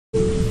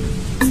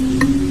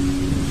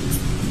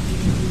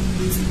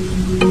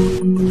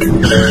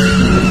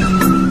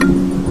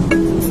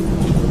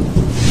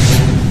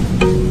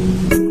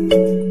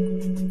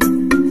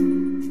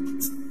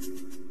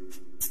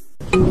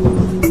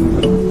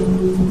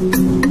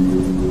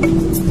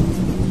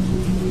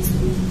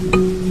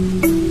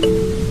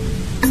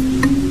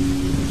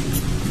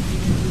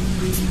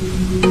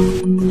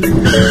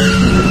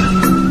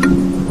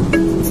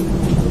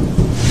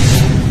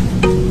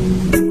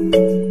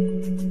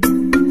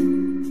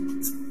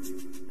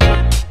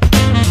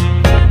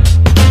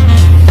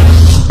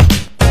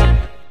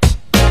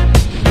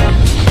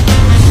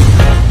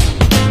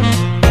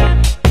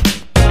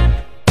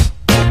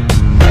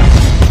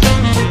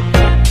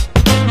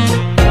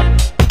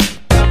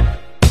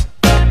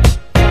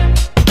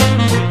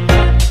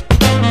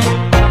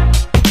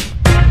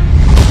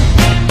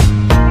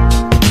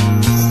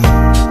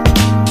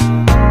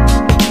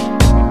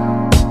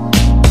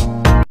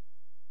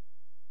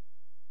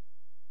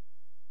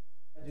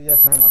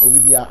obi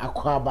bia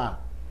akwaba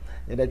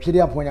ye da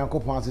twede apon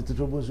Nyankopon ase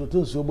tutubu so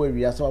to so bo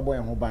awia so abo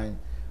ho ban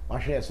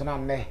wahwe so na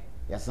nne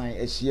yasan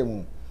ahie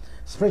mu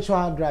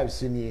spiritual drive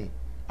sini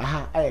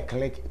aha aye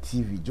click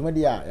TV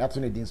jumadi a yato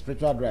ne din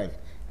spiritual drive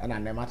na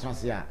nne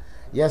matranse a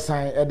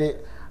yesan e de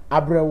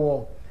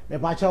abrewo me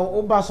pa cha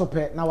oba so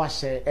pe na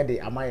wahye e de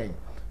amayen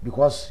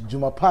because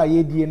juma pa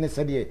ye die ne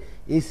se de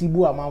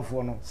esibu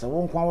amanfo no se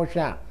won kwa wo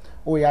hwe a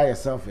o ya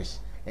selfish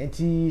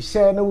enti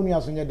share na wunu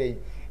aso nye den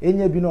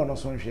enya bi no no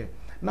so nhwe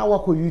na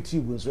wako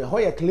YouTube so ho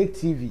ye click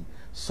TV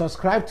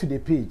subscribe to the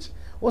page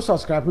o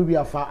subscribe bi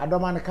afa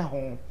adoma ne ka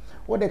ho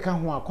wo de ka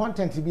ho a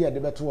content bi e de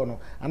beto no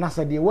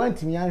anasa de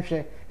wantimi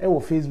anhwe e wo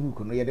Facebook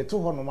no ye de to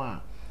ho no ma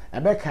e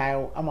be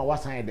kai ama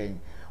wasan den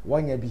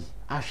wonya bi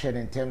ahwe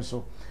den tem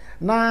so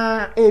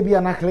na e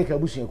bia na click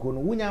abusuako no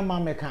wunya ma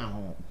me ka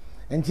ho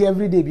enti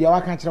everyday bia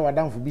waka kire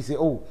wadamfo bi say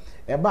oh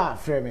e ba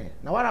frɛ me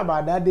na wara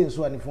ba da de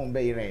so ani phone be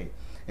yire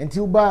enti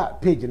uba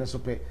page no so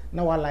pe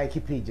na wa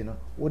like page no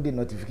wo de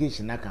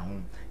notification na ka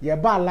ho ye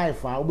ba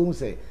live a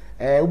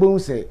obehu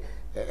say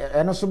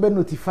eno so be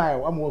notify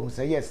am wo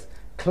say yes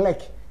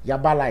click ya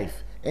ba live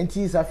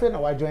enti safe na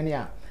wa join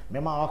ya me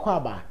ma wakwa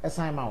aba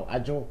esan ma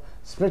ajo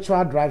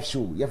spiritual drive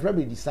show ye fra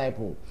be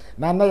disciple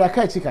na ya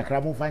ka chi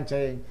kakra mo fa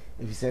nche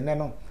if say ne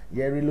no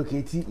ye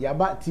relocate ya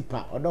ba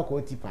tipa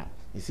odoko tipa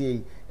you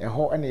see e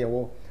ho ene ye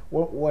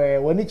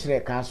wo ni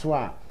kire ka so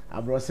a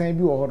abrosan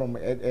bi wo ho no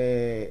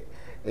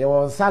it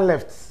was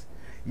left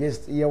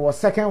yes it was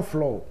second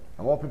floor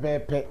I wo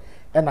pepe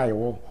and I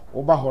wo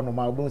oba ho no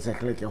ma obo se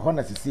click ho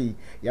na sisi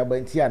ya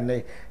banti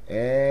ane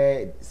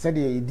said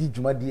e di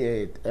djuma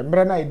di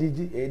emre na e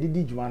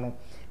di djuma no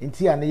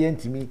nti ane ye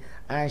ntimi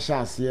ansha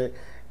ase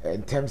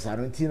terms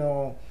aro nti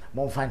no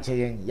mo fa nche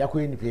yen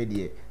yakọ ni pe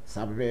die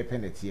sabebe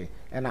penete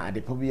e na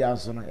adepo bi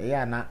anso no e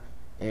ya na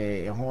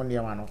ho ne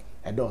ma no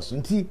edos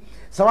nti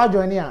sawa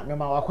join ya me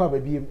ma wakọ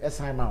ababiem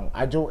esan ma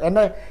ajo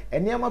ene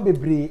eniama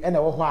bebre ene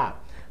wo ho a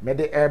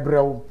mede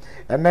ebrew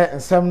ene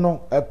nsem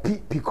no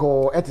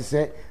piko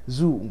etise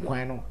zoo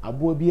nkwan no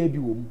abo bia bi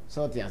wom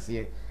so te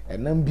ase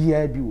enam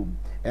bia bi wom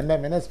ene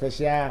me na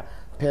special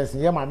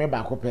person ye ma me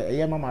ba ko pe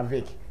ye mama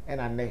Vic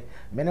ena ne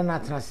me na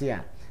trase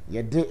a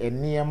ye de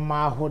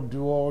eniema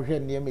hodo hwe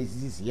eniema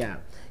esisi ya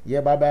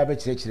ye baba be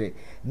kirekire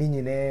ni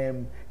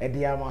nyinem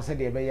ede ama se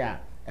de be ya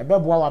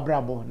ebeboa wa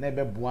brabo na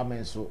ebeboa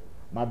menso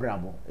ma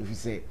brabo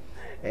efise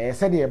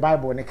se de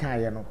Bible ne kan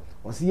ye no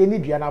o se ye ni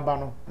dua na ba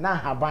no na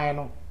haban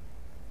no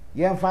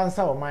yen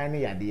fansa o man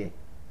ne yade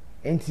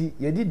enti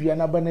ye di dua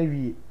na ba na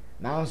wie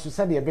na nso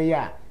se de be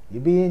ya ye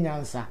be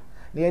nyansa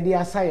na ye de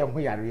asa ye ho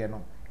yare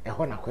no e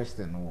ho na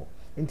question no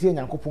enti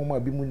Nyankopon ma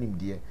bi mu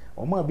nimde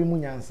o ma bi mu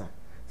nyansa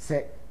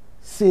se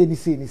ni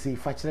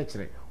fa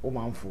kire o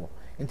manfo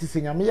enti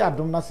se nyame ya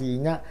dom na se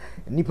yenya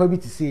nipa bi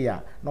ti se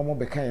ya na mo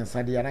be kan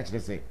yansa de ya na kire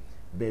se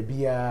ba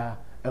bia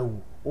awu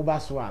wo ba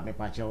so a me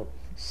pa che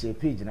share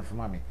page na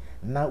fama me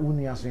na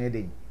unu aso ye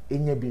den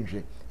enya bi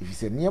nhwe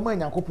ifise niema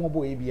Nyankopon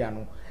bo e bia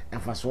no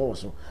afa so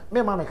so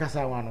me ma me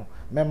kasa wa no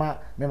me ma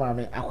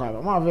me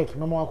akwaba ma Vic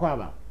me ma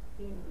akwaba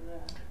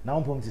na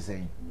on pom ti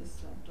say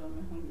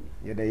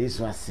ye da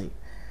Yesu ase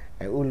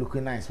o look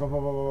nice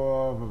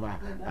papa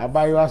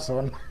abayo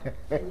aso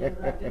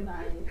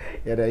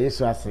ye da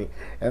Yesu ase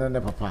eno ne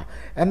papa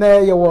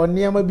ene ye wo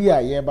niema bi a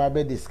ye ba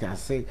be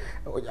discuss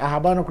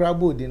ahaba no kra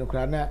bodi no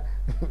kra na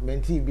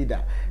menti bi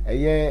da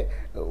ye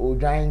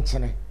odwan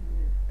nkyene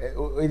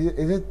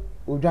is it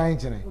odwan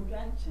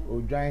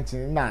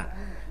nkyene na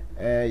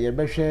ye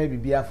behwe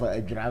bibia fa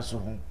adwura so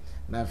ho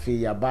na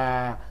fe ya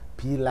ba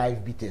P life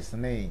bitters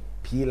na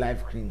P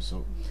life cream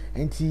so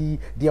enti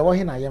de wo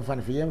he na yemfa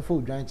na fe yemfa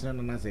odwan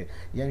nkyene na se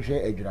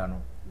yenhwe adwura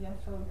no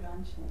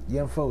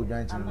yemfa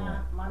odwan nkyene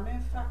no ma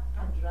menfa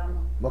adwura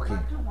no okay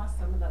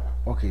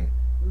okay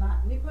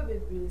na nipa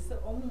bebre se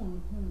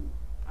omun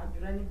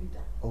adwura ni bida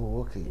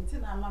oh okay enti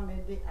na ma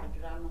me de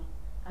adwura no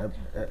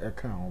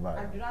kan ho ba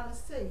adwura no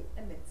sei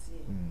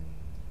enetie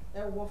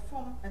wo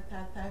form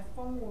atatai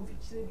form wo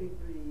fichire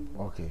bebre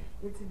okay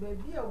enti ba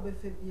bia wo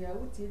befa bia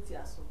wo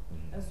tietia so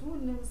eso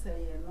unnim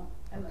seye no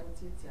na wo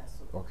tietia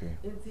so okay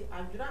enti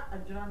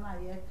adwura na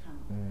ye kan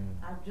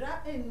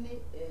adwura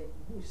enni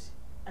bush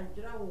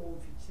adwura wo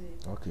fichire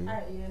okay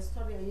ye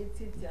story ye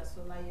tietia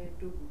so na ye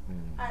dogu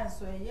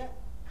so ye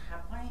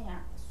hapan ya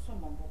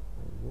somobo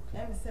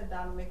okay em se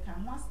dan me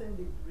kan ho asem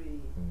bebre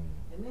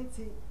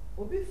enti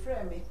obi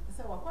frɛ me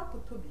sɛ wakwato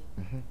tobi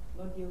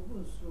no de egu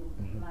nsuo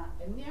na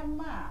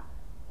eniema a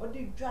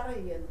odi dware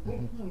ye no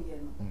ohu ye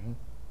no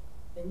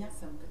enya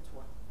sem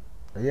ketwa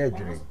ɛyɛ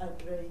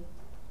adwere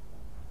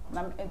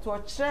na ento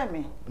kyerɛ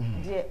me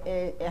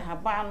de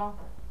haba no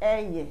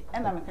ɛyɛ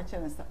ɛna me ka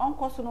kyerɛ ne sɛ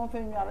ɔnkɔ so no mfa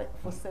nware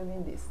for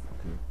 7 days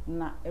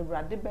na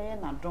awurade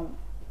bɛyɛ na dom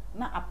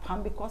na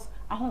apam because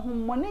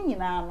ahohommɔne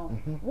nyinaa no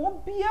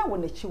wo bia wo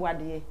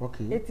n'achiwade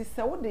eti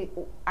sɛ wo de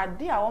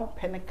ade a wo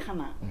mpɛ ne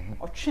kana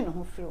ɔtwe ne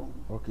ho firi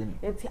wo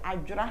eti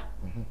adwora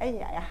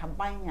ɛyɛ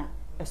ahaban a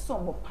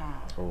ɛsombo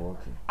paa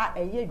a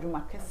ɛyɛ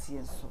adwuma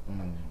kɛseɛ nso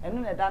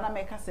ɛno na da na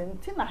mɛka sɛ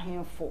nti na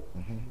hemfo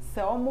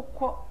sɛ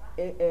ɔmokɔ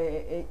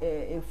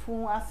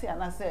efu ase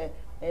ana sɛ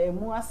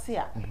mu ase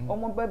a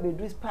omo ba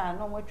bedu spa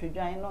na omo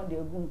twedwan na de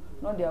agum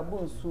na de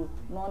abonsu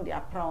na de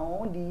apra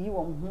on de yi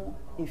wo ho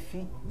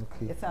efi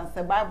esan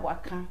se bible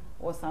aka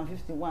or Psalm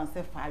 51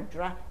 say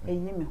fadra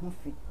eyi me ho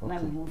fi na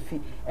me ho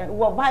fi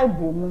wo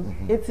bible mu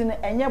eti ne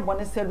enye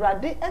bone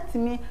sedurade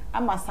etimi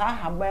amasa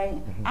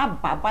haban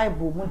aba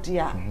bible mu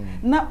dia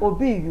na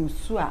obi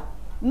yusu a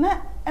na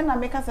ena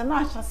meka se na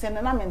ahyase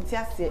ne na mente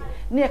ase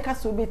na eka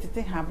se obi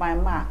tete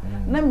haban ma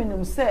na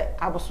minum se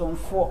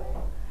abosomfo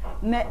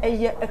na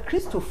eye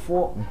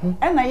Kristofo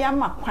ena ya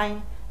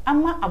makwan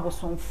ama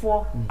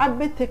abosomfo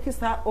abeteki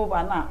sa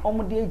over na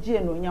omude egie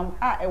no nyam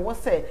a ewo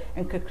se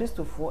enka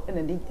Kristofo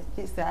ena de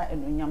sa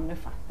enonyam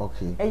nefa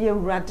okay eye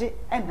urade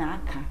ena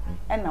aka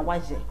ena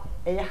waje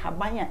eye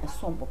haban a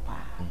esompo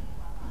pa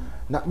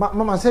na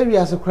mama say wi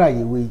ase kra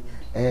ye we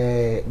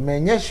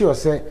menye sure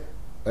say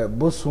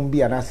bosum bi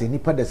anase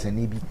nipa da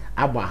sani bi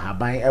aba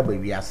haban aba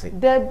wi ase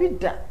da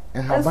bida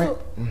eso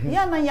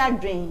ya na ya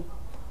dwen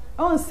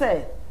on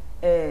say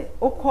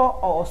okọ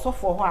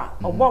osofo ho a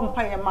obo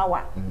mpaye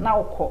mawa na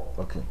okọ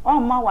o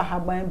mawa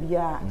haban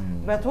bia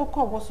but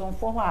okọ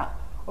bosomfo ho a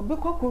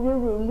obekọ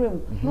kururururem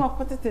na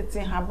okotetete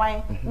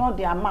haban na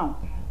de amount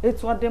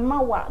etu ode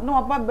mawa na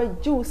oba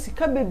bajiu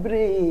sika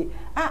bebre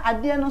a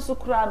ade no so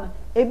kura no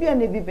ebi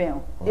na ebi ben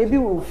ebi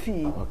wo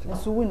fie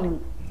nso wunim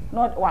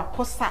na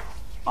waposa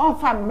on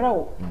fa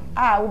mrew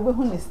a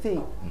obehu ne stay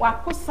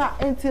waposa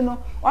enti no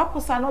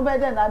waposa no be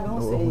de na be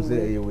hu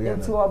say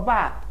enti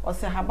oba o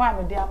se haba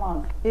me de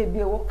amount ebi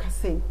e wo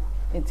kase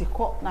enti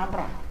ko na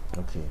bra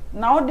okay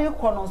na ode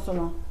ko no so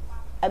no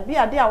abi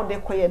ade a ode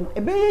ko ye no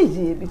ebe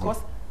ye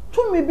because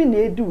tumi bi na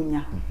edu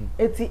nya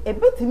eti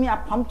ebetimi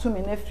apam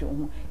tumi na fi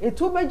ho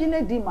eti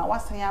obegine di ma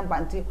wasan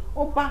abante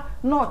oba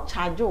na o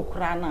charge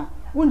okra na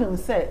wunim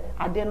se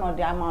ade no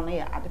de amount no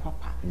ya ade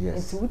papa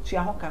enti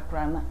wutua ho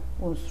kakra na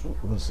onsuru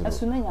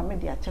asu na nyame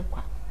de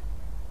achekwa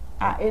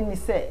a eni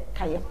se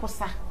kaye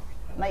posa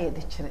na ye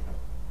de kire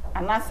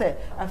ana se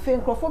afi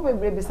nkrofo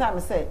bebre bi sa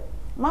me se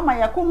mama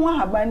yakohu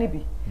haban ni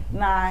bi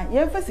na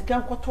ye mfa sika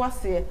nkoto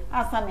ase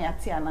asa na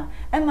yate ana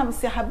enam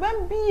se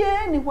haban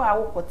biye ni ho a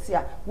wokote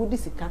a wodi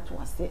sika to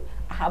ase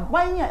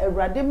haban ya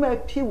awurade ma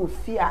pie wo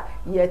fi a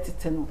ye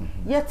tete no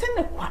ye te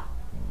ne kwa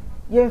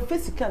ye mfa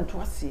sika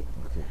nto ase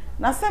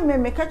na se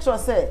me ka kiro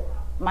se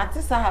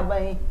mate sa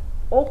haban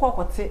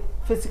okokote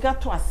fesika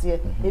to ase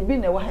ebi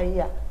na wa ha yi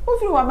a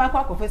ofiri wa ma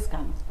kwa ko fesika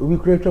no obi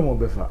kura twam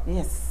obefa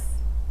yes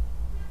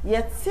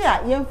ye te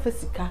a ye mfa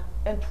sika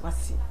nto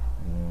ase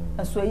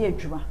aso ye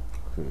adwuma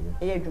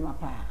ye adwuma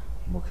pa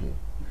okay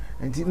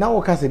enti na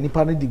wo ka se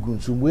nipa no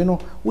digunsu we no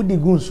wo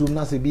digunsu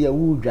na se bia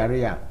wo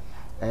dware a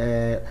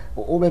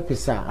wo be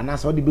pesa ana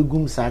se wo de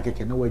begum sa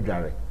keke na wo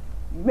dware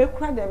me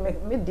kura de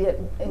me de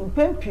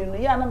mpempi no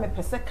ya na me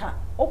pese ka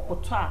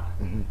okoto a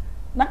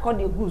na ko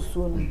de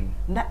gusu no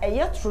na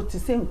eye tro ti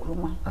se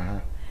nkruma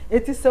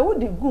eti se wo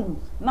de gum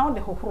na wo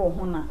de hohoro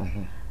ho na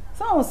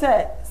so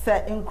se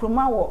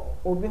nkruma wo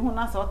obi ho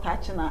na se o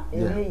tache na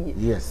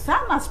eyi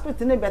sa na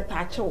spirit ne be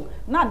tache wo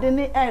na de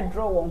ne air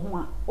draw wo ho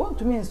a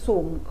ontumi nso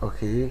mu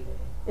okay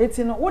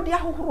eti no wo de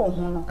ahohoro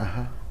ho no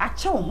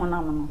ache wo ho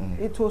na no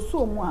eti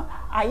oso mu a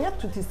aye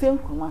to ti se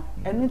nkruma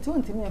enu ti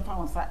ontumi mfa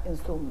wo sa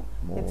nso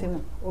mu eti no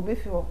obi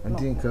fi wo no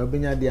nka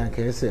obenya de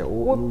anka ese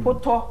wo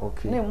poto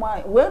ne mu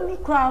a we nu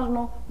kra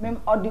no mem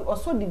odi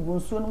oso di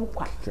gunsuo no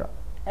kwa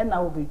e na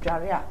obi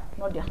dware a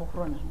no de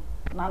ahohoro ne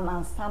ho na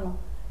nansa no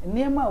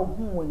nema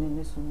ohun woni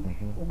ne so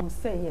ohun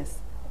say yes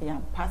ya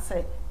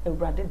passe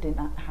ewrade de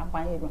na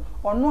haban ye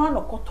ono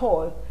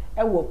anokoto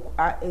ewo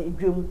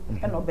edwem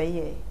e no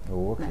beye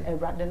na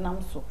ewrade nam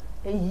so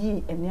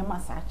eyi enema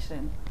sa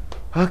kire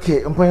no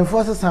okay mpoyefo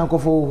asesan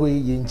kofo ho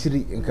ye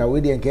nchiri nka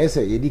we de nka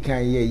ese ye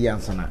dikan ye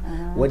yansana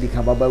wadi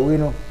kan baba we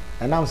no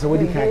enam se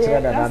wadi kan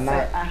kire dada na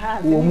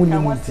wo mu ni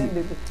muti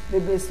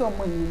bebe so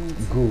mo ni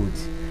muti good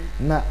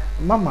na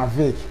mama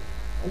Vic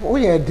wo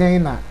ye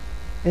den na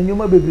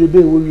enyuma bebrebe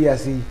wo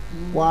wiase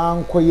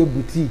wan koye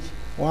boutique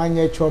wan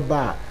ye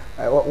choba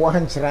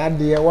wan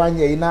chirade wan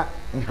ye ina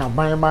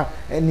nhaban ma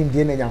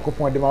enimde na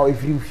yakopon de ma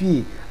efiri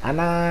fie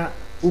ana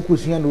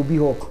ukosua na obi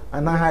ho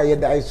ana ha ye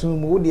da isun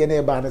mu de na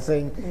e ba na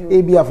sen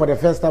e bia for the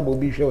first time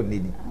obi hwe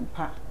onedi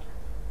pa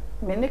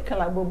me ne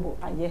kala bobo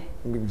aye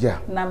ja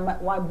na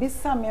wa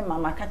bisa me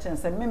mama ka chen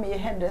se me ye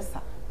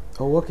hairdresser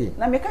oh okay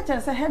na me ka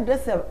chen se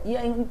hairdresser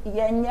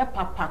ye nye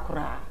papa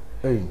kura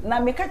na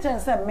me ka chen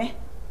se me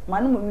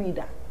manu mu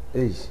wida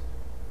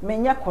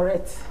menya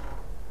correct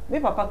me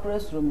papa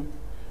kresro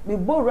me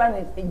bo run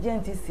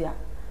agentisia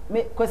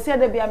me kwese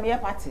da bia me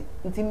party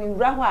nti me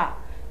wura ho a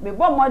me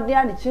bo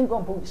modern and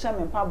chingompo sha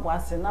me pa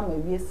boase na ma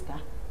wie sika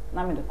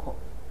na me de ko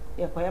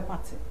ye koye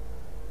party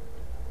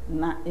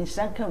na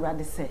inshanka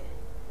urade se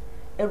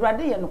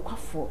urade ye no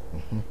kwafo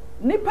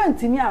nipa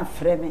ntimi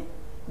amfre me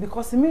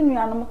because me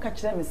nuanom ka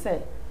kire me se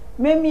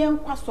me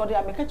nkwaso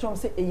a me ka kire me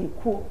se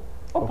eyikuo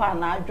opa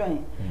na adwen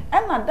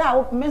ena da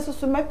wo me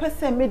so me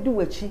pese me di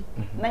wachi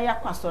na ya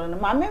kwasore no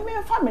ma me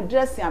fa me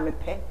dress ya me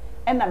pe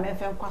ena me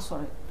fa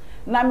kwasore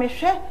na me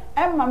hwe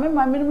emma me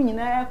ma me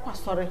nyina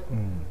kwasore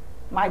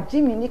ma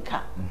Jimmy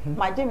nika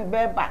ma Jimmy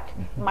bear back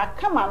ma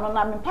kama no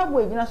na me pabo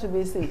egina so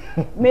be say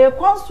me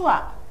konso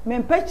a me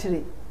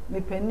mpachire me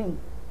panim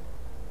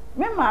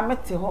me ma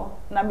mete ho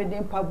na me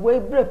de pabo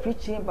ebre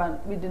preaching ban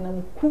me de na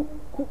ku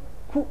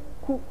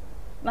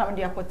na me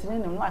de akotene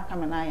ne no aka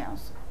me na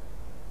ayanso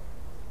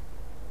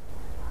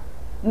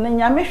na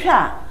nyame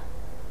hwa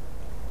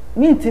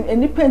me ntim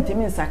enipa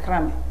ntimi nsakra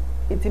me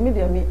itimi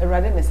de me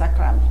erade ne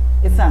sakra me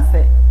isan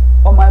say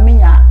o ma me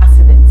nya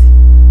accident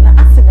na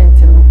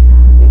accident no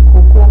e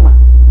kokoma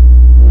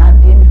na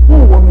de me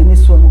hu wo me ni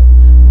so no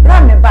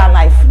bra me ba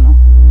life no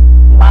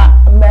ma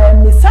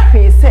me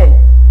sahwe say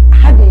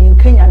ha de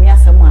yinkanya me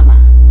asem ana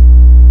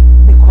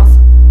because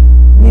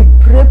me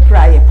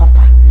pray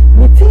papa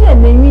me tie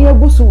na nwi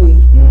abusu we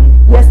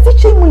ye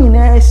stitch mu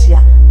nyina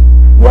ahia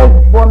ye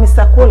bo me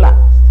sakola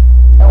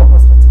e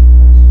hospital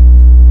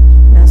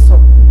na so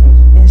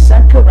in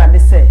shanka brade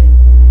say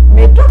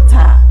me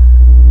doctor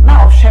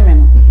na ohweme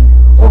no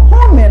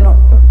ohome no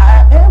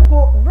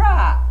ebo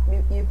bra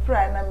me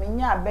pray na me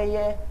nya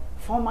beye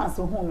 4 months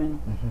ohome no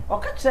o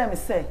ka kire me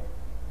say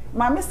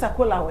ma me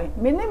sakola we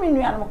me ne me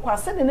nua no kwa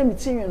se de na me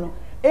chinwi no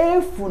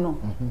efu no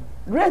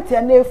rate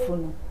ya na efu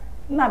no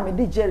na me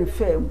di jerry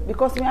fam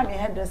because me am a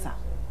hairdresser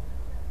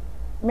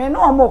me no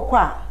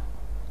omokwa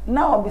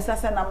na obisa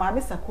se na ma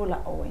me sakola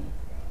owen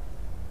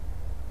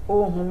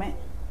ohume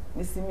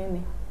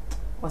misimini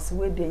wasi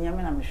we de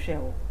nyame na me hwe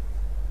wo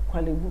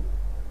kwalebu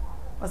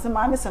wasi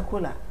ma me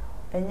sakola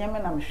enyame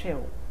na me hwe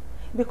wo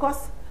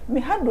because me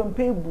had don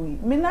pay bui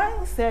me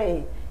na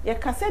say ye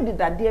kase de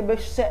dade e be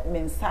hye me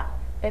nsa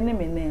ene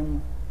me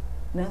nam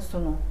na so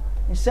no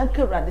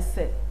nshanka urade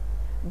say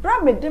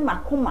bra me de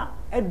makoma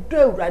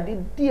edo urade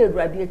di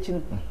urade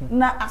achi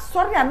na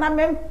asori ana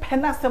me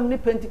pena asem ni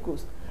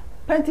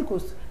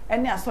Pentecost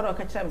ene asori o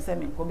ka kire me say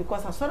me ko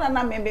because asori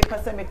ana me be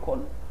pese me ko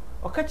no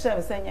o ka kire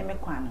me say nyame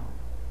kwa no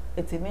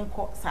eti me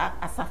nko sa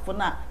asafo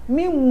na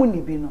me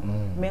muni bi no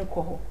me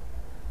nko ho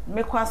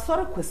me kwa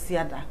asori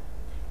kwasiada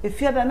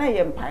efiada na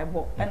ye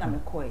mpaebo ena me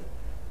ko e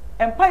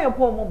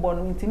mpaebo mo bo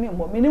no ntimi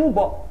mo me ni mo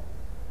bo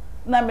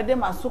na me de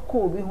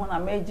masoko obi ho na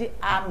meji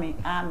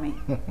amen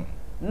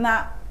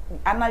na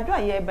anadwo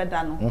aye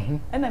beda no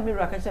ena me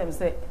rua ka kire me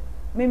say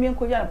me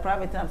nkoja na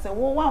private na say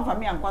wo wan fa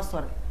me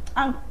ankosore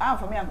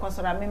anfa me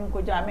ankosore a me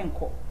nkoja me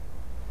nko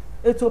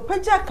eto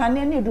pagya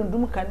kane ne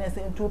dundum kane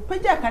se eto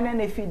pagya kane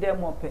na fi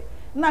dem ope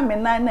na me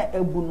nan na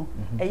abu no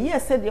eye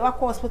se de wa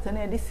hospital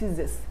na de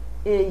scissors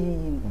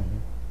eyi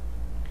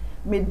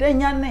me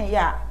danya na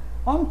ya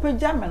on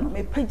pagya me no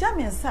me pagya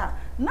me nsa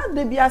na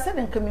de bia se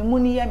de nkame mu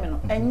ni ye me no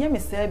enye me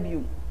sa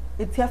biu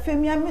eti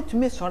afemi a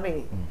metumi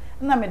sore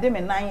na me de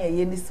me nan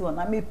eye ni si ho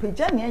na me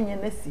pagya ne enye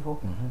na si ho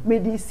me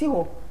di si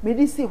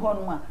ho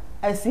no a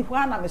asi ho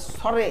na me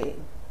sore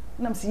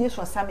na me si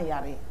Yesu asame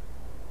yare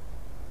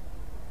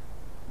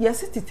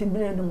yes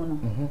titimbire no no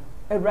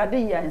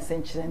awrade ya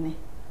nsenkyerene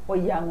o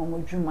ya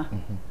nwomodwuma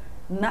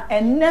na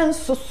enen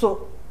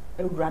soso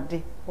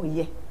awrade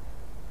oye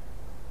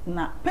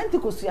na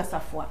Pentecost ya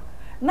safo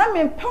na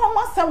me pe o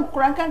masam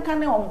krankankan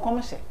ne o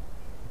mkomhye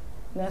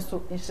na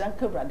so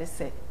inshanka awrade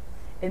se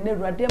ene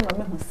awrade ma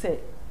me hu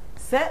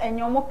se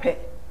enye omo pe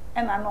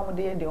ena na omo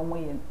de ye de omo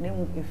ye na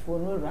mu efuo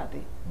no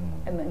awrade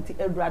ena nti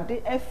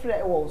awrade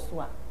efre wo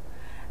so a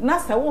na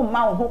se wo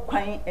ma wo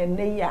kwan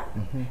ene ya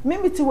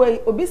me ti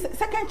we obi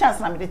second chance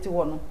na me de ti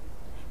wo no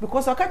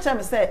because o ka kire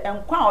me say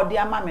enkwa odi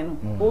ama me no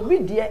obi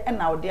die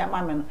na odi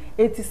ama me no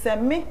eti se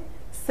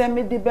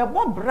me de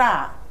bebo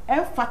bra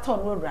emfata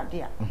no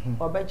awrade a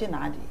obeje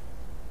na ade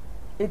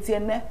eti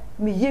ene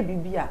me ye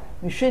bibia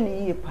me hwe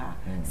ne ye pa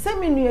se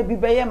me nua bi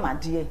beye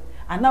made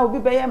ana obi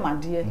beye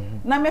made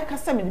na me ka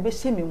se me de be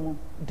hye me mu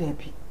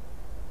dabi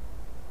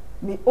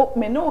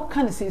me no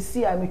kan se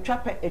si a me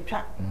twape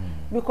etwa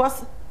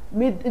because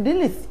me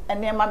delete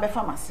enema be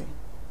pharmacy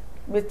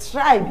me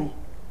try bi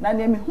na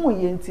ne me hu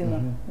ye nti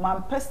no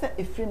man pese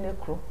efri ne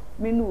kro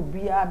me no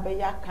bia be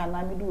ya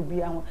kana me do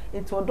bia ho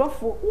enti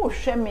odofo wo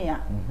hwe me a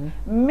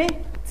me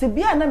ti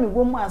bia na me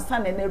wo mu ansa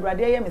na na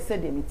awrade ye me se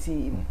de me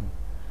ti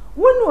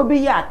wonu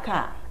obi ya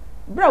aka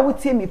bra wo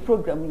tie me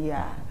program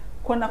ya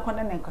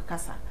kona ne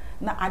nkakasa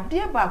na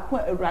ade ba ko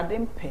awrade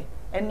mpe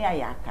ene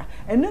ayaka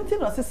enu nti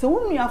no se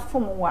wonu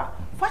afom wa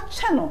fa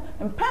che no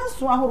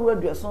mpanso ahoro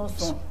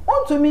aduasonson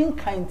ontumi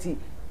nkanti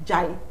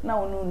jai na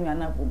wonu nua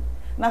na bom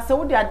na se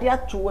wo de ade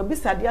ato wa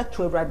bisa ade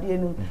ato awrade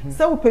enu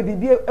se wo pe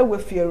bibie ewe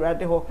fie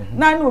awrade ho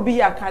na na obi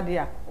ya kade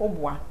a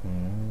oboa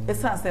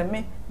esan se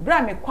me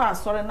bra me kwa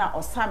asore na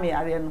osame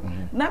yare no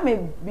na me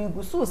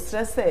bigusu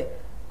stress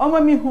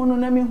oma mi hunu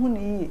na mi hunu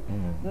yi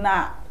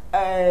na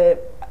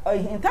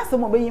intase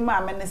mo be yi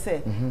ma me ne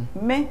se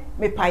me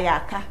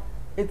payaka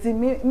eti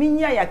mi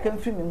nya ya kan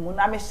fi mi mu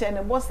na me hye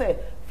ne bo se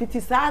fiti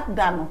sa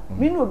da no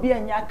mi no obi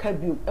anya aka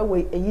biom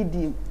ewe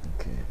eyidi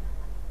okay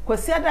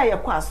kwasi ada ye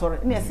kwa asore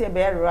na ese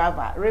be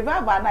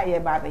revival na ye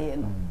ba be ye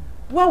no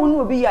wa wo no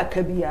obi ya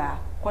aka bia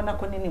kona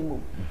ne mu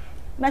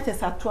na che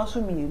sa to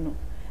so mi no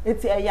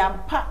eti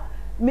ayampa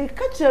me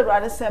ka kire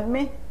ade se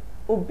me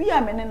obi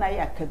a me ne na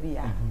ya aka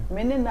bia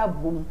me ne na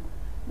bom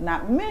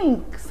na me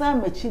nsa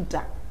machi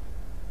da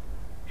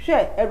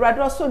hwe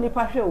Ewrade so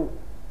nipa hwe o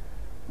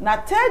na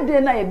third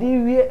day na ye di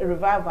wie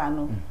revival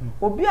no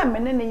obi a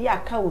mene ne ya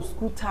aka o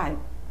school time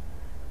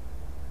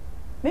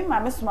me ma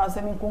me suma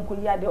se me konko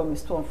ya de o me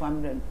store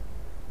family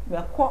me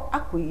akọ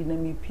akoyi na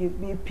me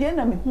pie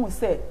na me hu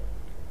se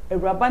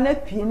Ewraba na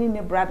pie ni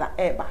ne brother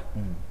eba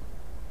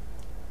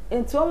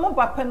enti o mo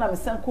papa na me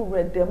sanko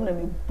redem na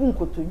me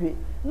bunkotodwe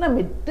na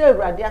me da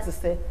Ewrade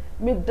asese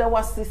me da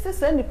wase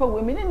sese nipa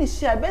we me ni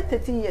hia be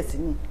 30 years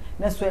ni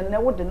na so ene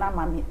wo de na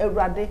ma me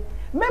Ewrade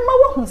mema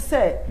wo hu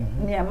se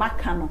ne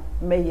maka no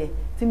meye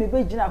ti me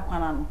be gina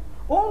kwana no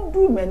on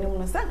du manim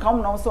no se ka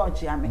mo na so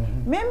chia me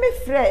me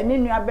frɛ ne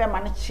nua be ma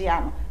ne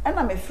chia no e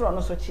na me frɛ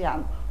no so chia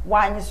no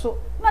wanyi so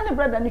na ne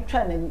brother ne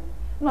twa nani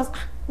no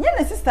nye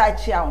ne sister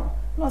chia no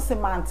no se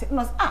mante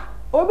no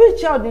obi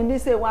chia odin dey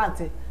say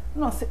wante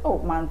no se oh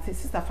mante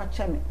sister fa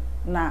chia me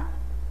na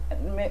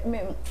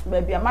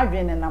me bia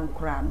madwen ne nam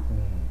kura no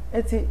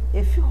eti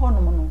efi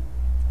honom no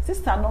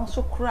sister no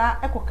so kura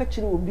ekoka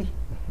kire obi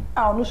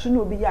a ono so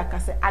no obi ya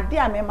akase ade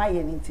a me ma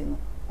ye nti no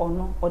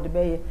ono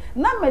odebeye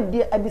na me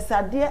de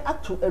abisade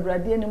ato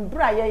Ewrade ni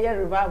mbra ye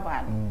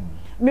revival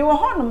me wo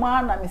honom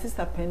na me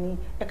sister Penny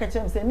eka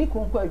chem se ni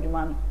konko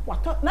adwuma no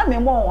wato na me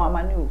mo won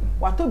amane o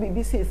wato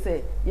bibi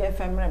se ye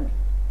femre me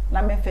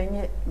na me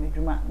fenye me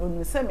dwuma no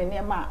nu se me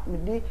ne ma me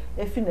de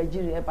efi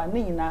Nigeria eba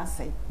ne nyina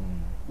asai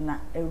na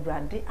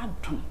Ewrade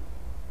adom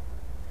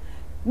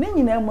ne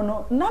nyina mu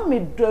no na me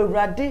do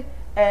Ewrade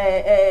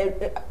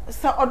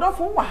sa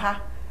odofo wa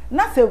ha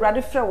na se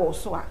Ewrade frɛ wo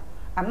so a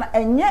ana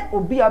enye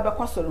obi a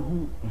obekosoro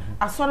hu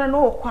asore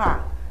no okọ a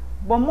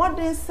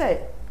bomoden se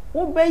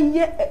wo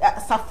beye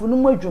safunu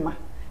mu adwuma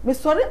me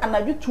sori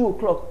anaju 2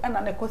 o'clock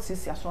ana ne ko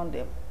 6 ya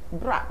Sunday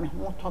bra me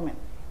ho to me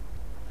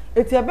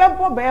eti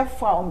ebebo be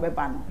fa on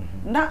beba no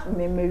na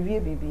me mawie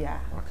bibia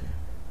okay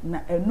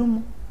na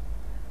enum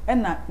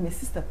na me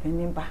sister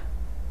Penimba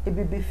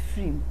ebebe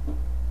free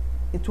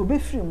eto be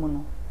free mu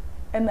no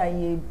na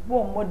ye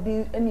bo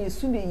modi na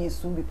yesu be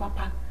yesu bi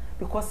papa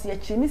because ye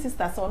chi me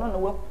sister say no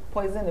we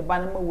poison the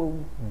banama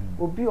wewu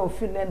obi of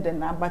Finland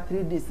na about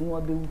 3 days no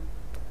obewu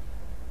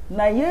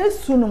na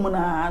yesu no mu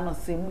na no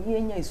se mu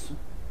ye nya yesu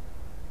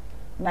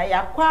na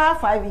yakwa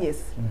 5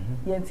 years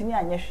ye ntini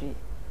anya hwe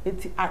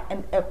eti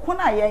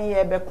ekona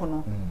ye be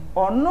kono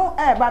ono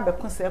e ba be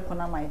konse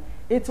ekona mai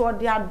eti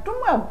odi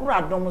adom aguru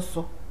adom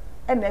so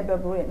e na ebe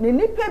bro ne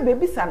nipa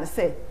bebisa ne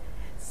se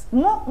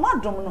mo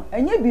adom no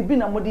enye bibi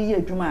na mode ye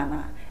adwuma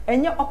na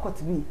enye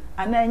okot bi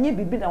ana enye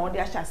bibi na wode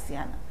ahyase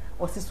ana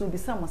osiso bi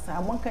samosa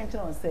amonka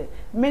nkyere on se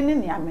meni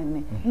ne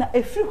amene na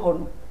efiri ho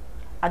no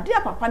ade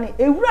a papa ne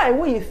ewura e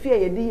wo ye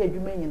fie ye de ye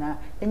adwuma nyina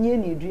enye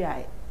ne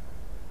eduae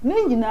ne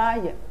nyina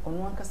ye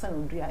ono ankasa na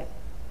oduae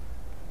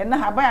ena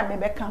haba ya me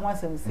be ka ho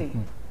asem se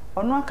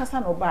ono ankasa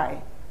na obae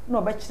na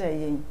obekire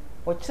yen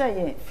o kire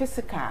yen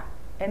physical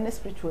and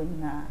spiritual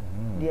nyina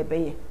de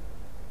ebeye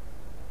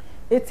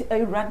eti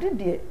Ewrade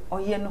de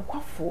oye no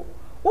kwafo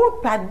o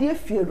pade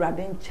fie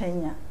Ewrade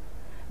nkyenya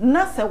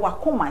na se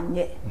wakoma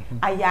nye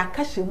aya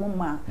ka hyemu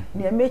ma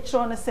na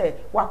emechiro ne se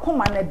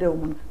wakoma na da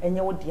mu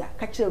enye wo dia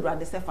ka kire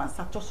Ewrade se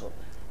fansa to so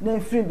na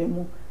mfiri me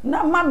mu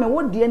na ma me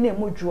wo die na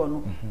emodwo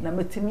no na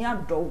metimi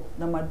adɔ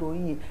na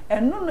madoyi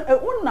eno no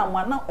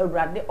unama na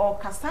Ewrade o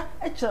kasa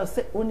e kire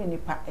se oni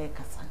nipa e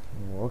kasa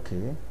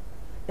okay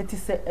eti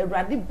se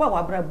Ewrade ba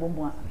wa bra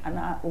bomu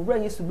ana owura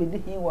Yesu bedi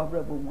hin wa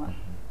bra bomu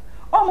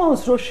o mo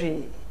nsro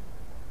hwe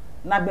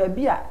na ba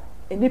bia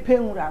enipa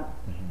nwura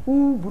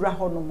no bura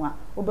ho no mu a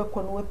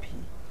obekɔ no wapi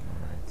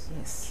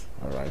yes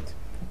all right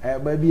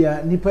ba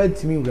bia nipa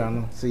ntimi nwura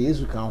no se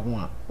Yesu kan ho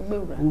a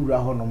wura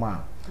ho no mu a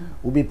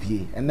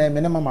obepie ena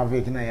me na mama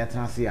vek na ya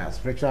transe a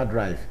spiritual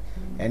drive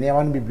ene ya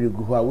wan bibire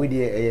gu ho a we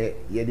de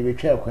ye de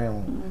betwa kwan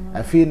mu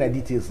afi na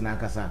details na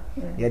akasa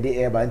ye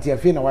de ba nti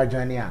afi na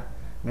wadwane a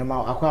me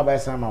ma akwa ba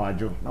san ma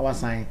wadwo na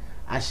wasan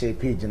a share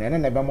page na ene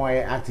na be mo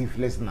active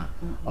listener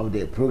of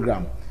the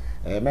program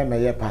me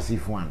ye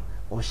passive one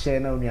o share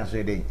na oni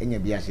aso de enya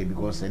bia share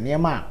because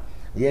niema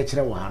ye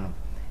kire wo ha no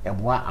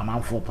eboa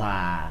amanfo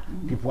pa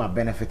people are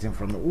benefiting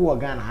from it wo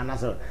Ghana hana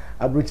so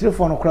abrochire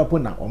for no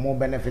krapo na omo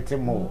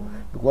benefiting more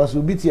because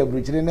we beat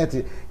abrochire net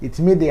it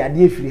made the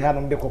ade free ha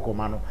no de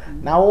kokoma no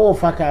na wo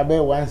fa ka be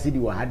one city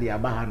wo ha de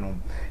aba ha no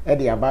e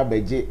de aba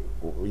beje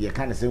ye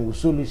kan say wo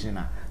solution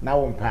na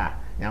wo mpa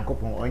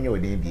yankopon onye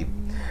odin bi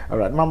all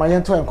right mama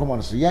yen to enkomo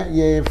no so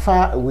ye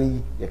fa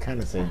we ye kan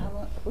say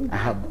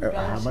aha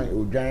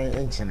odwan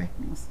enchene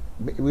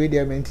we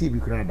dey menti bi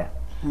krada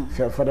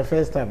for the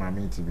first time I'm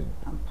meeting you.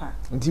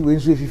 Until when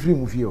you free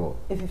move here.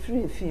 If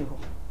you free ho.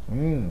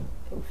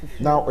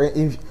 Now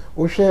if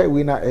o share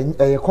we na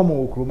e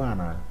common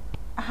okromana.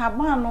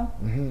 Ahabano.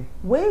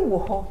 We wo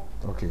ho.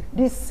 Okay.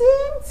 The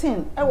same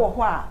thing e wo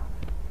ho a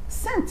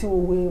cent wo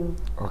we.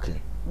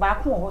 Okay. Ba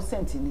ko ho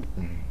cent ni.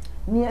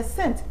 Ni e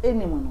cent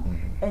enim no.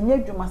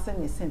 Enye dwuma se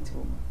ni cent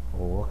wo.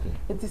 Oh okay.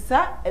 It is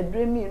a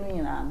dreamy no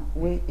nyina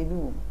we ebi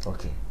wo.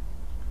 Okay.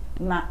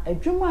 Na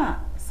adwuma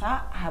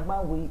sa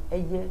haba we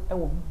eye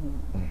ewo hu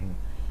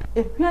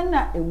ehwan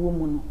na ewo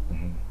mu no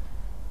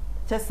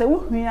chese wo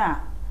hwan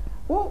a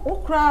wo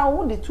kra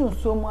wo de tu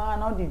nso mu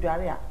na wo de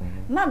dware a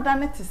na da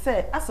ne te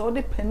say asa wo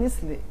de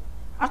penicillin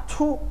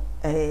ato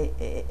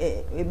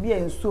ebi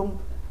nso mu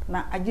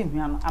na agye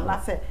hwia no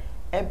ala say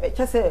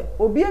kyese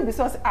obi ebi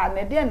so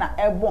na de na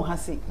ebon ha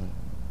sei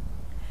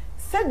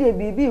se de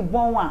bibi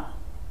bon a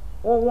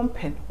wo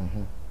mpen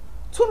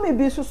to me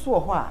bi so so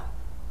ho a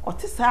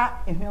otisa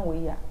ehwen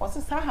we ya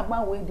otisa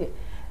haban we de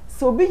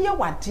so obi ye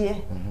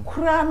wade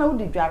kura na wo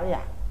de dware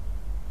a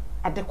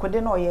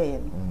adekode na oyeye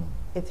no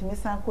etimi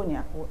sanko ni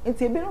akọ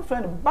enti ebi no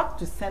friend back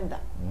to sender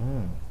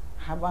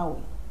haban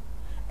we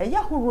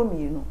eya horo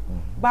mi no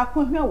ba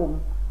ko hwa wo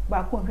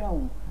ba ko hwa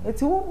wo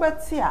enti wo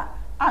beti a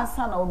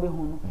ansa na wo be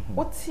hu no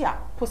wo ti a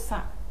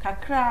posa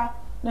kakra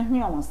na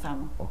hwa wo nsa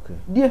no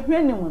de hwa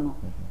ni mu no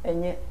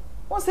enye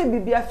wo se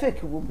bibia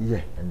fake wo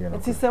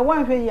enti se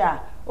wan hwe ya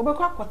wo be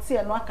kwa kote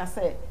e no aka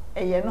se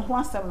eye no ho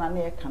asem na na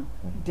ye kan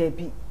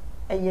dabi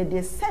eye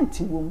de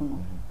senti wo mu no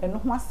eno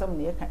ho asem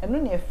na ye kan eno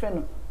na efre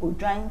no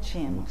Odwan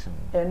Nkyene no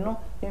eno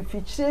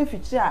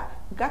mfikyire a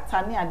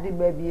gata ne ade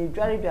ba bi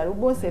edware wo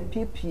bo se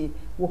piepie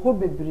wo ho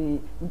bebre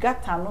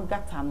gata no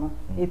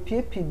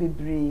epiepie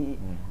bebre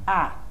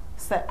a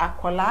se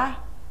akola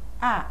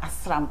a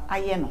asram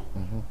aye no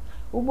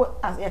wo bo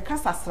ye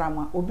kasa asram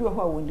a obi wo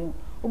ho a woni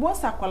wo bo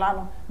se akola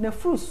no na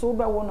fruit so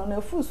be wo no na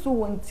fruit so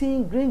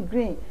wontin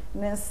green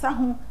ne nsa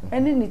ho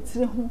ene ne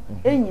tire ho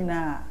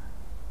enyina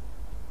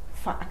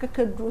fa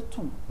akakaduro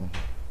tom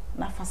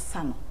na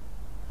fasa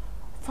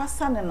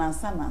ne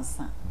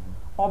nansa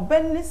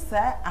obeni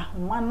sa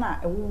ahoma na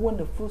ewowo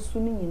na frusu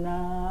ni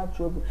nyina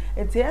trobu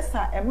eti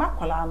esa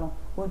emakola no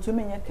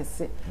wontumi nye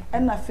kese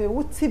ena fe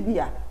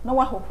wutibia na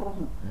wahohoro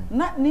ho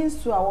na ni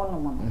nsu a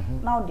wonom no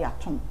na wo de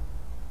atom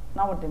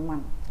na wo de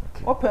man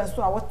open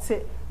so a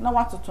wote na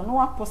watoto na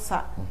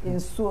waposa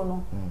nsuo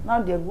no na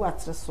wo de agu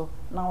atre so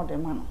na wo de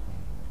man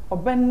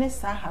obeni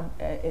sa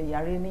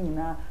yare ni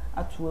nyina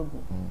atu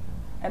agu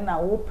ena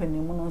wo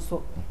panimu no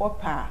so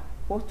opa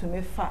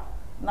wotumi fa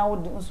na wo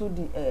nso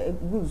di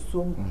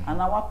guzom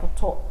ana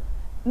wapoto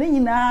ne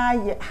nyina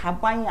ye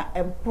haban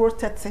a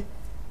protect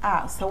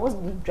se wo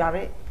di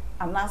dware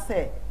ana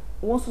se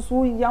wo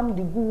so yam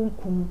di gu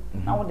nkum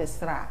na wo de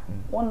sra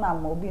wona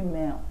ma obi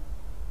me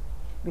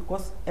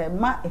because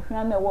ma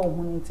ehwan na wo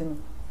hu ntino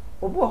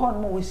obi ho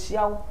no wo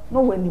hia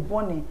no wani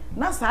bone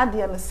na sa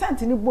de no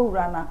sent ni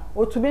bowura na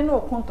otumi na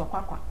okonto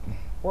kwakwa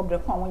wo bre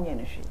kwa wonye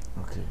ne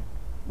hwe okay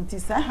nti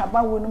sa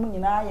haban wo no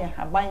nyina ye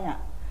haban a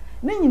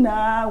ne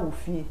nyina wo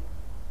fie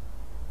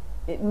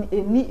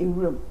eni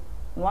ewuram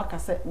no aka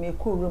se me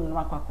ko ewuram no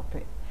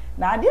akwakope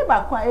na ade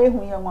ba kwa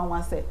ehu ye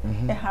nwanwa se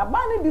haba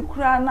ne bi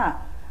kura na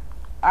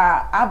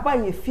aba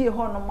ye fie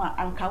ho no ma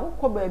anka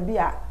kokko ba bi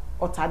a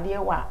otade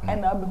wa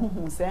na be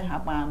huhu se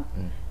haba no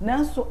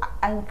nanso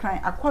ankran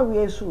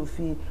akwawe esu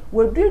fie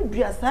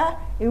wadudua sa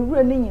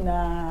ewura ne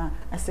nyina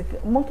aseke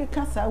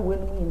monkeka sa we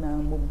no nyina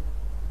mbom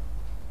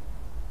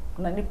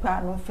na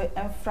nipa no fe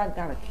enfra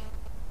garlic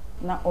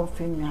na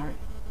ofe nware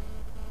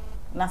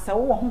na se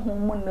wo hohom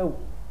mu na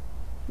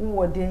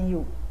wo den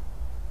yo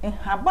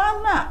haba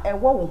na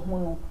ewo wo hu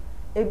no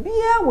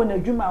ebia wo na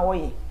dwuma wo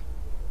ye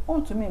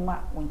ontumi ma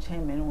wo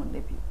nchen me no won da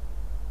bi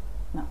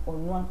na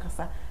onu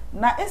ankasa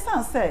na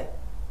esan se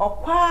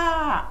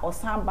okwa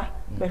osamba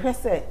behwe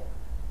se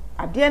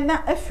ade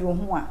na afi wo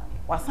hu a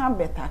wasan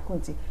beta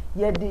konti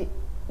ye de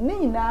ni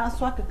nyina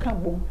so akeka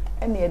bom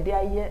ene ye de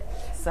aye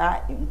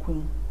sa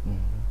nkun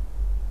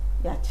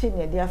ya chi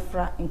ne de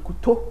afra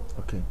nkuto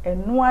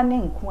enu ane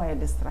nkun aye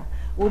destra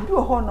obi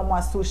ho no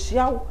ma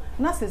social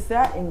na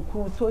sesa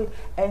nkun to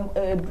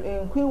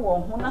nkun wo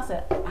ho na se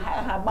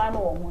haba no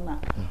wo ho na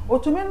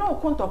otumi no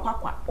konto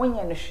kwakwa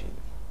onye ne hwe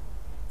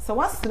se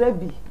wasra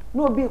bi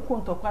na obi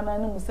konto kwa na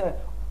nim se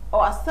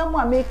o asem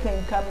a make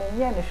nka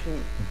menye ne hwe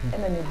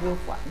ena ne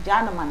biofo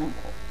ja na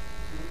manenko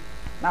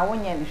na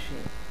wonye ne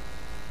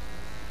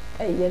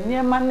hwe ye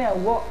niema na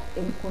ewo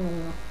nkun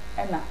no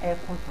ena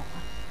konto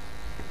kwa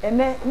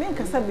ene min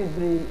kasa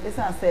bebre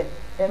esan se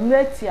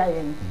emre tia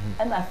yen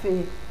ena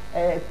fe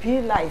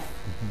P life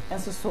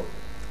enso so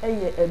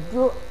eye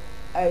edro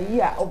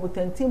ayi a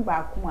obutantin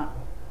ba ko a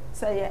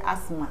say ye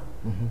asthma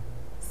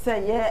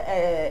say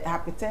ye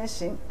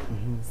hypertension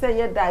say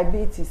ye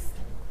diabetes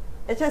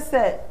eche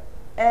say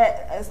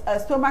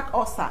stomach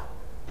ulcer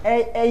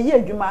eye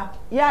adwuma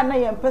ya na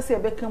ye mpese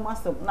be kan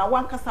asem na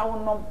wankasa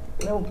wonom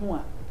na hu a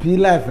P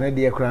life na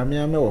de kra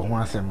me wo ho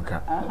asem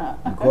ka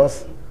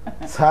because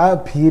sa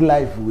P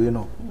life we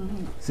no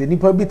se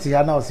nipa bi ti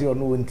ha na o se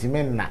ono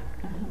wontime nna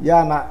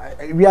ya na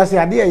wiase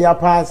ade ya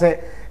pa se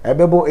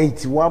ebebo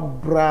 80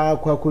 wabra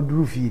kwa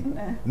koduru fi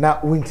na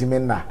wontime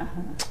nna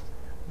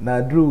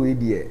na dru we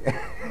die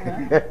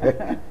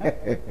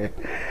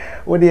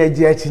wo de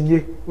agi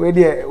achinye we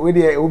de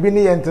obi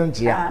ni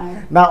yentonchia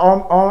na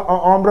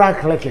ombra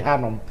click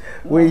hanom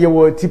we ye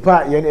wo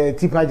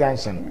tipa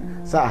junction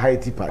sa high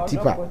tipa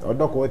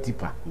odoko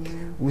tipa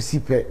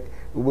usipe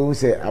we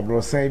say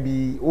abrosan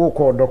bi wo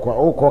ko odoko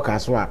wo ko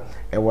kaso a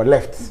e wo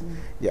left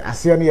ye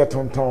ase no ye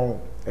tonton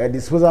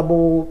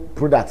disposable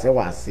products e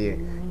wa ase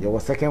ye wo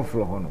second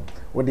floor hono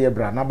wo de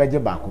bra na beje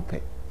ba ko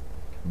pe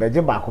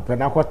beje ba ko pe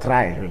na ko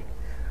try hwe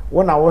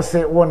wona wo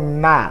se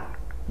wonna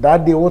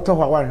that day what ho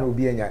wan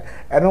obi anya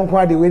eno nko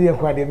ade we dey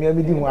nko ade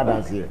me di ho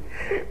adanse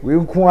we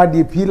nko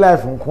ade p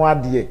life nko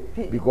ade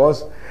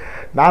because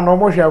na no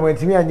mo hwe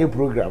amantimi anye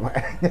program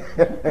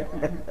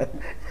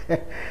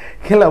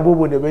kila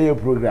bobo de be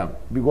program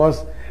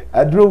because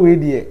adro we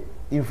dey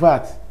in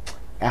fact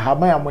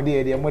ahama ya mo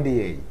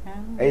dey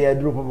ye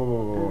adro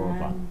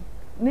papa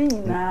ni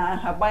nyina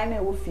haban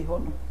na wo fi ho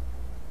no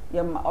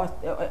ye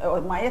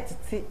ma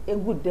yetete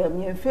egu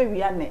dem ye mfa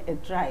wia na e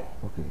dry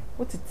okay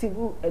wo tete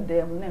gu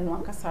edem na no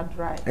ankasa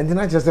dry and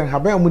na just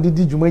haban mo di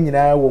djuma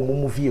nyina wo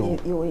mo fie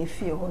ho ye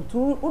fie ho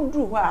tu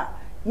udru ho a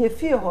ye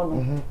fie ho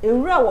no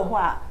ewura wo ho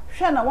a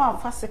hwe na wan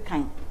fa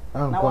sekan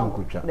na wan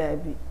kutwa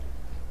dabi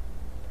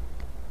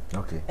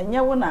okay enye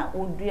wo na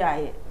odua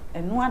ye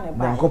eno ane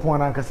ba Yankopon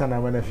na ankasa na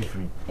na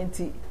fifiri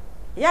enti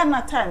ya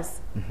na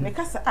times me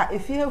kasa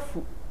efie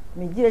afu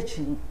me gi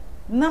achi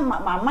na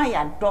mama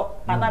ya do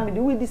ana me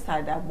de we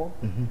decide abo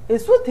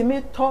esu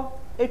temi to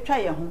etwa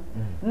ye ho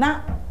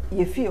na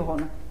ye fie ho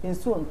no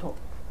ensu onto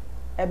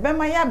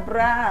ebema ya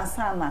bra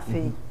ansa na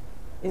fe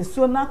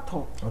ensu na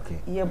to okay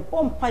ye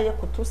bompa ye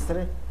koto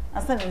sere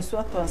ansa na ensu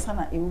ato ansa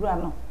na ewura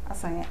no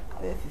asan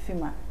ye fifi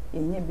ma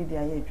ye nya bi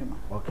dia ye adwuma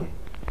okay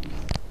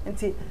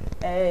nti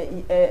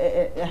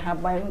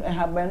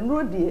haban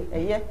rodi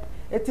eye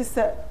eti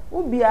se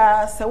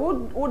ubia se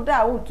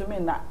woda wutumi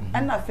na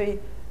ana fe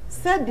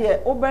se de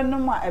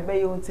obenum a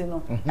ebeye onti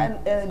no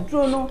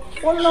dro no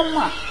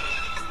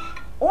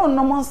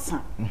onom nsa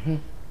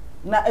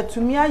na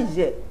etumi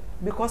aye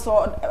because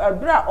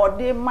adra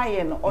ode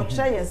maye no o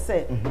kire ye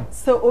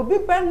se obi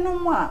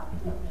benum a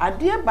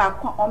ade ba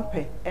kwa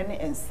ompe ene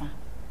ensa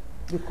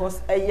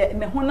because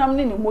ne honam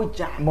ne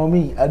moja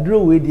mommy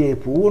adro we dey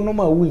po wonom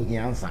a wo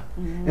hiansa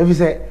if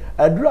say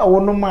adro a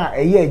wonom a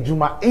eye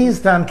adwuma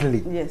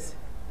instantly yes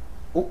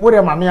what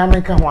am I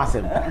make ho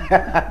asem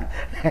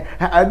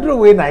adro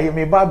we na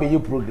me ba be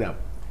program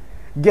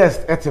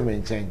guest etime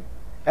nchen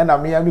e na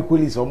me am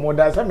police o mo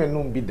da say me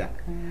num bi da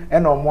e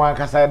na o mo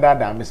ankasa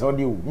da me say o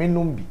de wo me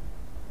num bi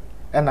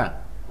e na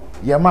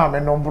ye ma me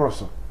num bro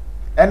so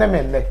e na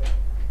me nne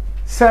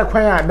say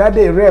kwan a that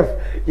day ref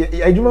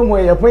adwuma mu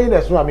ye pan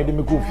na so a me de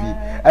me kofi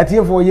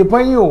atiefo ye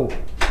pan o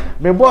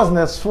me boss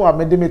na so a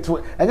me de me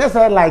to enya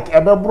say like e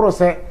be bro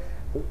say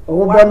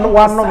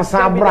one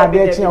sa bra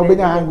de chi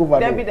obenya hangover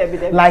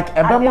like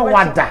ebema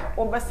wada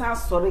obesa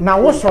sorry na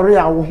wo sorry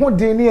a wo ho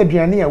den ne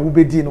aduane a wo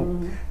bedi no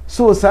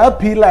so sa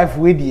P life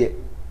we die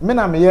me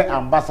na me ye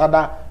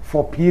ambassador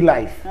for P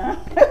life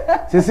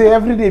say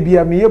every day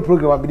bia me ye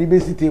program be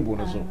besi table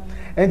no so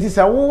enti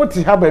sa wo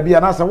ti ha ba bia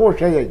na sa wo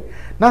hwe ye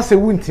na sa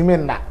wo ntime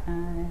nna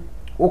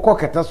wo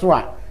koketa so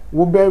a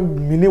wo be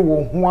mini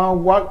wo ho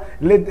wa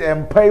let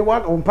empai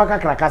wa ompaka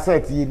krakasa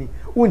ati ni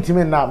wo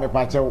ntime nna me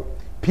pa chewo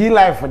P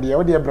life de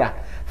o de bra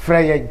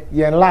frey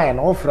yen line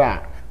o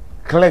fra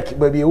click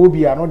baby e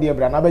obi ano de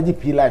bra na baji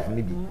P life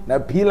ni bi na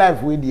P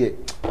life we de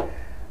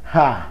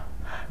ha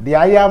de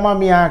ayama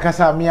mi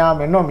akasa mi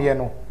am no me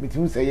no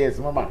mitim say yes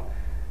mama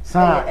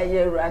sa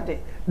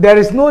there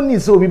is no need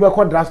so obi be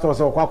call drugstore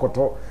so kwa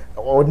koto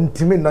o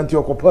ntimi nanti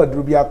okopa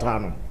aduru bi ato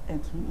ano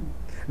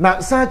na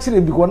sa chire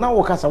bi ko na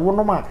wo kasa wo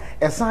no ma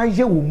esan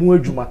ye wo mu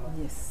adwuma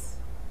yes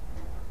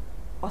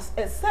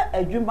esa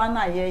adwuma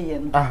na ye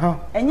no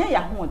enye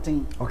ya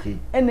hoden okay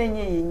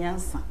enenye ye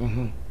nyansa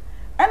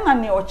ena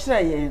ne o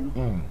kire ye no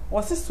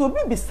wo se so bi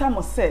bisa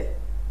mo se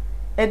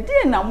edi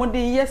na mo de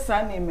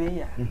yesa na me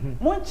ya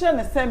mo kire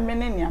ne se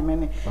mene ne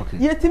amene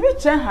ye tibi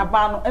kire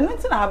haba no eno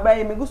nti na haba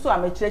ye meguso a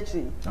me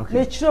kire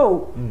me kire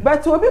o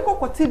but obi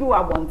kokote bi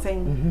wa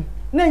bonten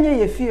na enye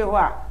ye fie ho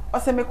a o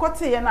se me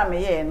kote ye na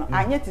me ye no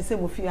anye ti se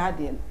mo fie ha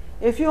de no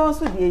efi ho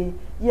so de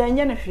ye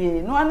nye ne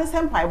hwe no ane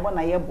sempai bo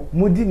na ye bo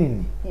mudi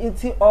nini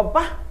iti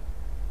oba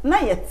na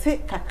ye te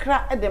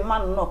kakra e de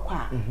man no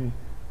kwa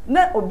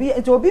na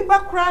obi ba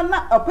kra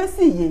na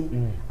opesi ye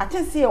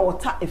atese ye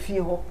wota efi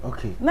ho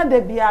okay na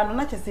da bia no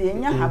na chese ye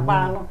nya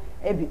haba no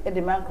ebi e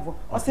de man kofo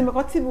o se me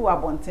ko tibi wa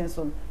bonten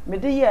so me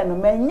de ye no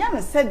manya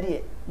ne se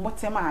de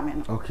motem ame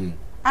no okay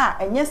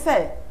enye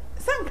se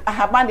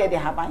haba de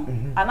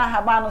haban ana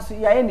haba no so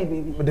ya ye ne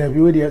bebi da bi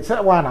we de se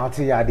wa na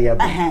ote ya de ya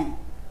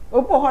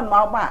opo ho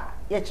na ba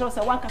ye kire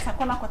se wan kasa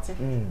kona kote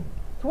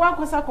to wan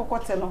kasa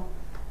kokote no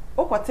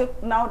okote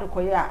na ode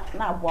koye a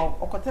na aboa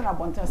okote na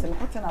bonten se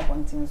kote na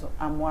bonten so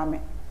amoa me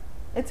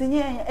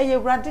etinye eye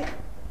wrade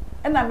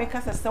na me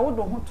kasa se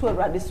wodo ho to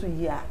wrade so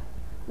yi a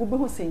wo be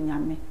ho se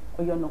nyame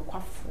oyo no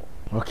kwafo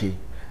okay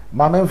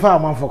mama mfa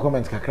amanfo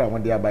comment kakra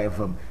won de aba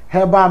fam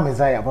heba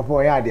messiah papa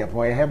oya ade papa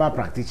oya heba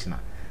practitioner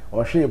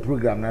o hwe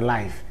program na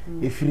live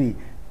e free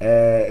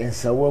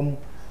ensawam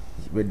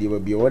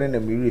be wona na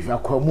me refi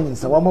akwamu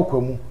nsawam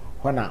akwamu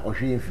hona o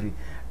hwe free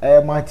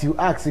Matthew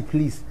ask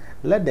please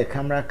let the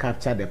camera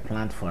capture the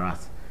plant for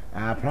us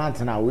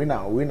plant now we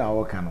now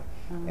work on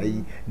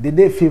did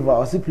they favor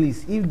also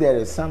please if there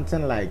is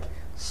something like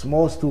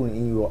small stone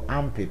in your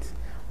armpit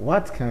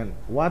what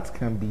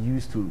can be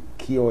used to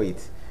cure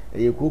it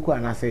koko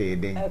and I say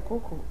then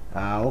koko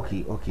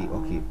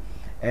okay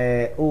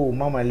Oh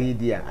Mama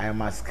Lydia, I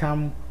must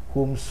come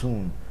home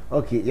soon.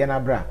 Okay,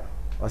 Yanabra.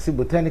 Or see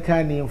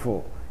botanical name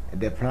for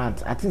the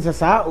plant. I think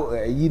that's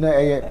you know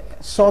a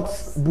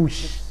salt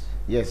bush.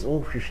 Yes, oh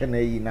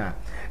Krishna.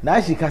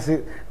 Now she can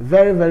say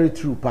very, very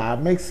true. Pa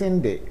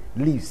mixing the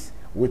leaves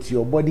with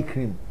your body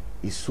cream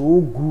is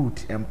so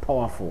good and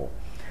powerful.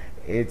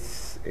 It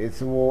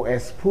will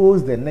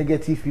expose the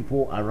negative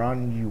people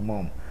around you,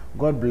 Mom.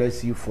 God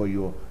bless you for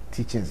your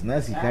teachings.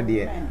 Nancy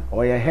Kadia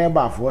or your hair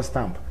bath for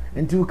stamp.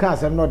 And two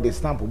cars, I'm not the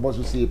stamp, but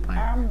to see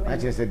pine. I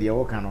just said the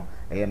Okano,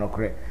 no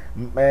correct.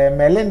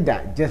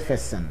 Melinda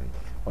Jefferson,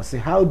 or say,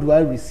 how do I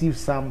receive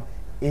some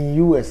in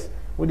US?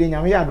 Would you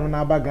know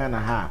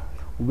Bagana ha?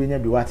 Ubinya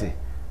Duarte.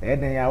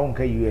 Then I won't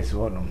US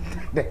or no.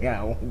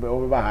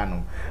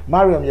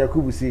 Mariam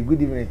Yakubu say,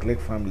 good evening, Click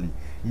family.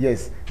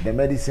 Yes, the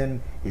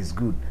medicine is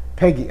good.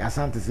 Peggy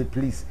Asante say,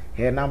 please,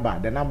 her number.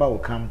 The number will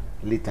come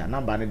later.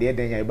 Number and the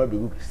other day, I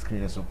will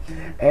screen so.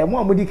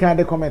 More moody kind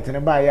of comment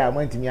and buy. I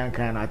went to me and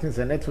kind. I think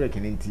the network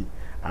in Inti.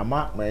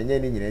 Ama my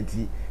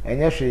Nyanti. And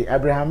yes,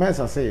 Abraham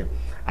Mensa say,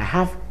 I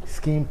have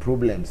skin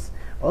problems.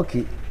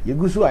 Okay, you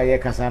go so I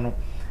Casano.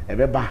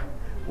 Ebeba.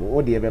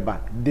 Oh, dear Beba.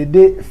 The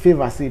day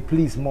favor say,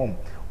 please, Mom,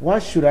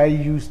 what should I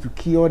use to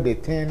cure the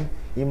turn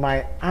in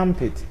my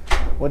armpit?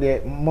 Or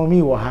the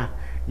mommy or her?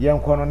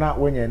 Young corner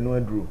when you know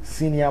Drew.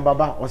 Senior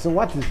Baba, or so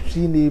what is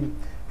she name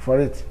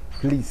for it?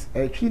 Please,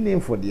 a tree name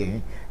for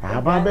the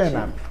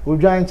Habana, who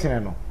join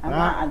channel.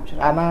 Anna,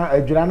 a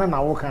Jurana,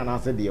 now walk and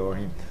answer the or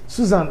him.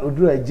 Susan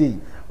Udra J.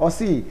 Or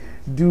see,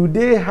 do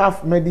they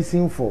have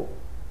medicine for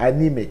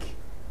anemic?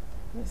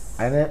 Yes.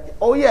 And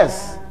oh,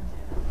 yes,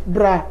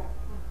 bra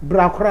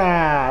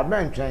cra,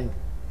 man, train.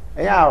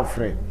 Yeah,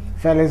 Fred.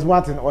 Fellas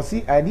Watson, or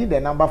see, I need the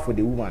number for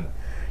the woman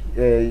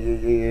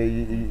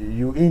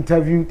you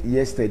interviewed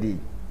yesterday.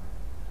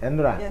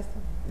 Endra. Yes.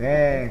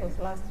 It was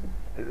last week.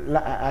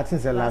 I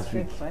think it's last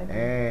week.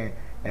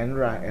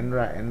 Endra.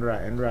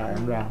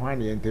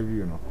 When you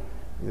interview, no.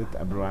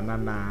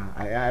 Abruanana.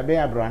 I be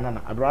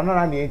Abruanana.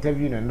 Abruanana the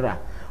interview, Endra.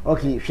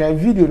 Okay, share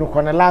video no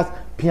corner last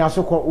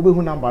Piasso call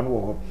Ubehu number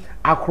no.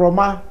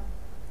 Akroma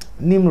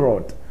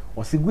Nimrod.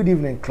 Was a good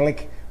evening,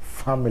 Click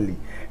family.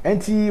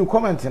 And you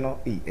comment, no,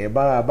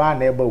 ba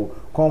neighbor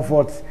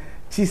comfort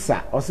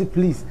Chisa. Or say,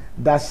 please,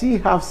 does she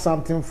have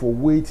something for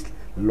weight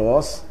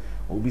loss?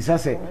 Obisa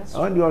say,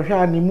 on your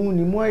hair, ni mo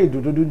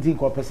do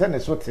think or percent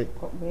is what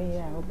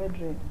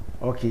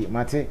okay,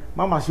 Mate,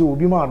 Mama, she will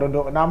be more.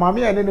 Now,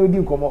 Mammy, I didn't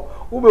know come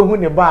Ube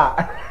Hune bar.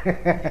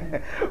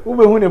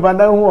 Ube Hune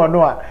Banda who or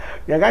no.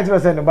 You got to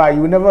send bar,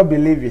 you will never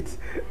believe it.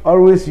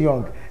 Always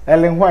young.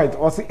 Ellen White,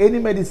 or see any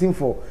medicine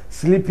for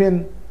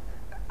sleeping.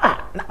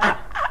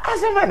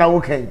 As a man,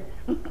 okay.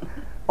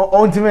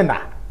 On to me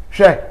now.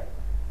 Sure.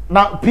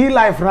 Now, P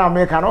Life now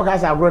make an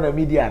occasion I run the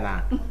media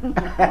now.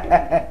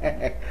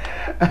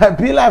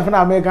 P Life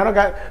now make an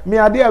occasion me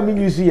idea me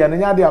you see and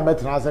any idea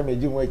better answer me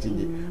Jim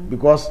waiting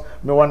because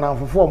me one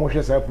for 4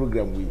 motion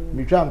program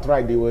we try and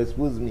try they will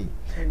expose me.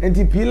 And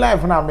the P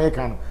Life now make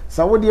an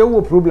so what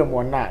the problem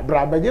one now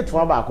bra budget to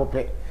aba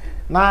akope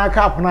na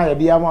cap na ya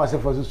dia ma se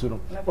for susu no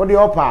what the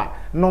upper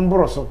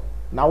number so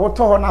na what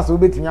to na so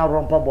betimi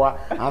arompa boa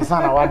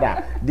ansa na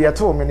wada de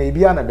to me na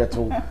bia na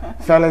beto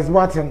Felix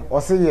Martin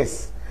or say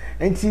yes.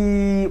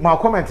 Enti ma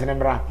comment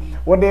nemra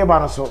wo de ba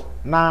no so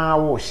na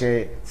wo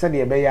hye se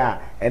de be ya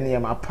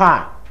eniem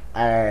apa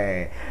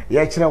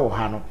ye kire wo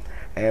ha no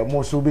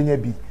mo so benya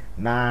bi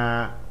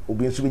na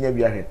obi nso benya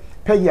bi ahwe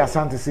Peggy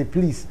Asante say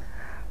please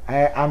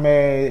I'm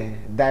a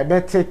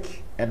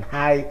diabetic and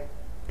high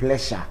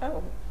pressure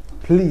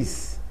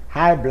please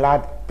high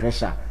blood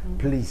pressure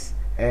please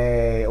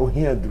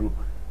ohia duru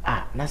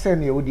na say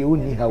ne wo de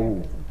woni ha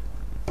wo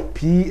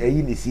p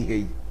eyi ne si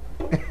hei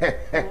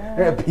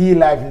P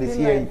Life this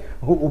year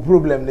who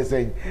problem they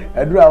say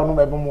adura no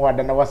mebo mo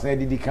wada na wasan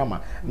didi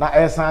kama na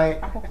esan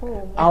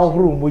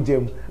ahoro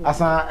mojem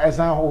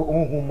esan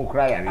honhum mu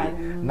kra yare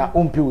na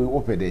ompe we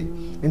opede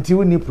nti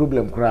we ni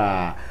problem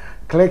kra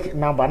click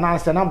number na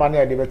answer number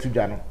na de betu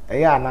dwa no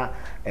eya na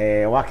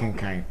working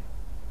kind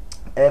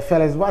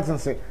Felix Watson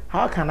say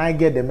how can I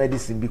get the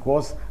medicine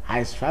because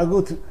I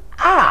struggle to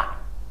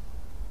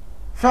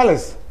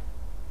Felix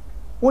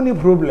only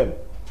problem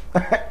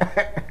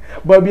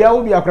but bia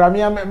wo bia kra me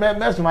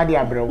soma de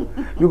abrew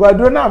because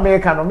do na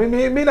America no me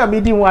na me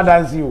di one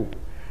dance you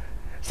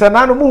se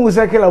na no mu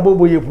se kila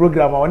bobo ye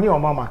program oni o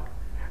mama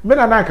me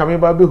na ka me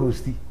ba be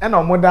hosti e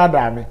na mo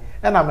dada me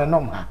e na me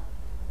nom ha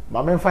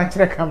ma me fa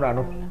kire camera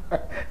no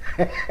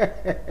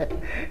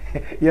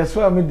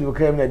yeso me di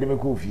ka me na de me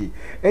ko fie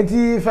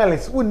enti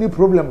Felix wo ni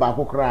problem ba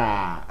ko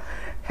kra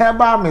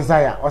Herbal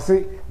Messiah or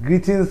say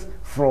greetings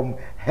from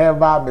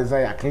Herbal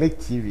Messiah Click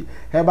TV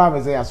Herbal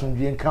Messiah so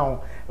dwen kan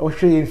o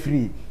hwe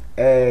free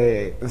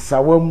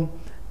sawam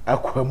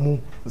akwamu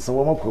so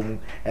wo makwamu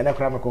ene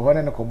kra me ko ho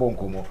ne ko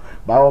bonkomo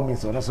by all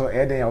means no so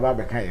e den ya oba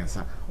beka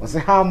yensa o say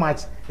how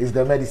much is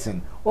the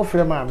medicine o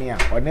frɛ ma me a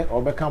one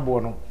obeka bo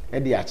no e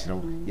de a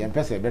kyerɛw ye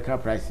mpese e beka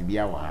price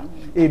bia wo ha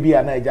e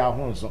bia na agya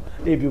ho nso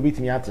e bi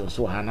obetimi atel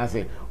so ha na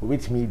say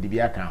obetimi di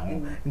bia kan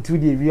ho nti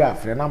di wi a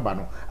frɛ number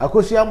no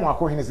akosu amu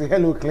akohene say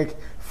hello click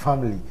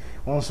family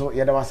onso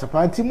ye da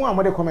wasapa nti mu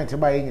amode comment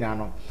ba ye nyina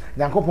no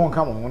nyankopɔn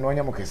ka mo ho no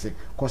onye mo kese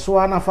koso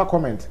ana fa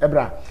comment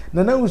ebra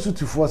na na wusu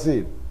tufo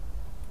say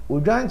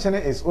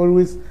Nkyene is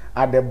always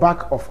at the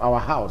back of our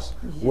house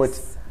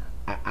with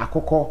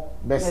akoko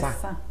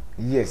besa.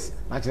 Yes,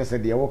 naturally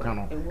said the woka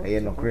no e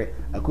no kre.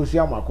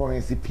 Akosia mo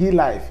akoko si P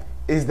life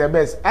is the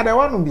best. Ada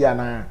wanu bia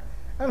na.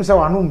 Em say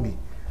wanu bi.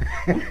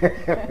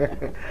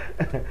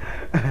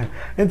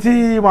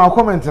 Enti my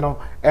comment no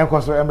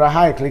enkoso Emra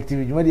High Click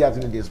TV jumadi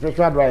atu the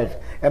spiritual drive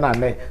and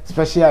na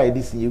special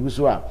edition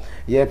yeguso a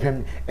ye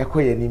pem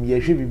ekoye nim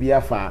ye hwe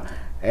bibia fa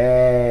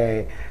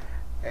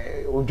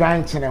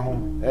Odwan Nkyene ho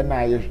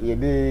na ye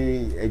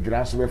de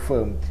adwura so be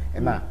fam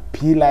na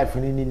P life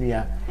ni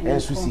nua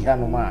enso si ha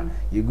no ma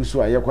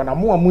yeguso a ye kɔ na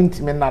mo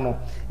ntimi na no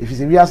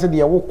efise wi ase de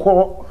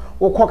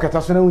wokɔ keta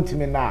so na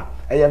ntimi na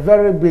a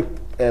very big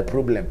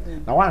problem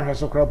na wan hwe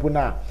so krapo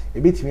na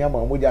ebetimi ama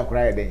omoja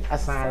akora ye den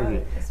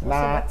asan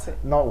na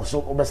no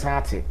so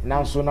obesate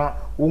na so na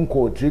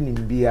wonko training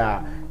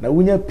bia na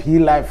wunya P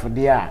life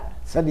de a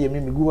sade me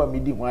migu wa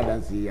medi ho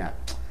adanse ya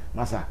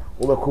masa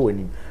obekɔ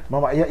wani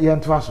mama ye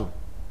ntoa so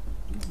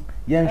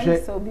yenhwe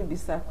so bi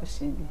bisa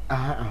question bi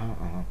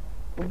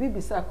obi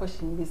bisa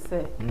question bi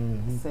say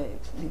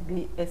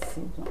bibi esi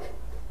no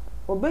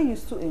obe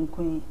yusu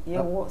enkun ye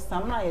wo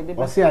samna ye de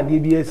be o se ade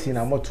bi esi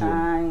na moto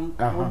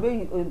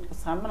obe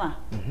samna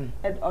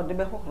ode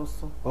be hohoro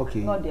so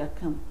no de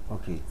akam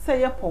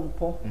say ye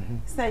pompo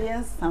say ye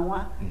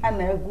nsanwa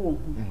ana agu hu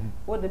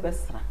wo de be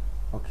sra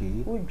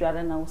wo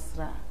dware na wo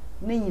sra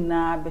ne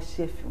nyina be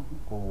chef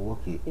oh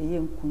okay eye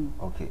nkun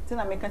okay ti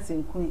na meka se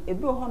nkun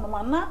ebi ho no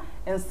ma na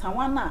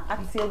ensanwa na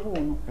ate agu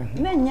no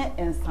na nye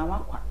ensanwa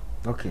kwa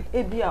okay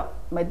ebi a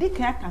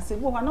medical aka se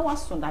bo na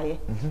waso daye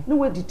na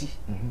wadidi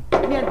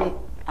ne de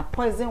a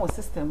poison or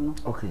system no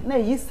okay na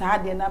yi saa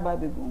de na ba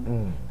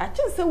begu a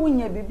chen se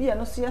wonya bibia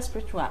no so ya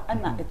spiritual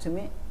ana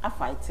etumi a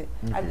fight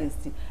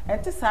against it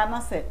enti saa na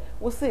se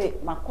wo se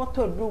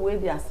makoto dru we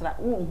di asra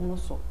wo hunu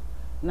so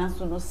na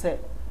so no se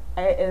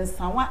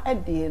ensanwa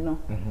ade no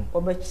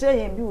obekire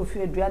yen bi wo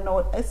fi adua na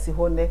asi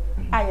ho ne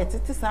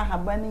ayetete saa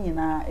haba ni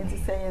nyina enti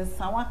se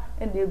ensanwa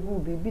ade gu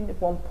bibi ne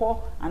pompo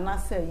ana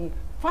se yi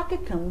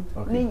fakekam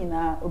ne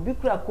nyina obi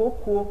kura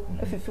koko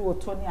afifi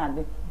woto ne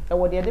ade e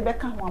wo de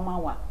beka ho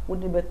amawa wo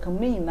de bekam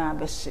ne nyina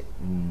be hye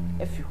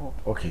afi ho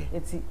okay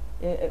enti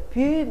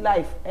P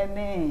life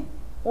ene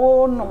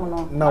o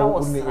no na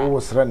wo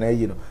sra na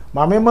yi no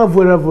ma me ma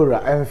vora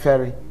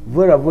enfere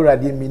vora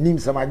de minim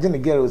some agene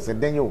girl say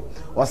denyo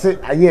o say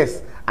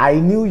yes I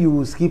knew you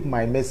would skip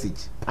my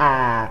message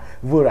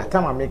vora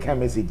tama me kan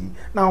message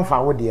na on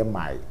fa wo de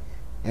mai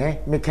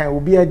me kan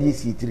obi ade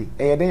C3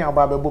 den ya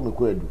ba bebo me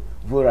ko adu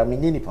vora me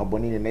nyini pa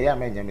boni ne ya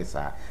menya me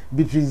sa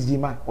Beatrice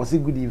Jima o say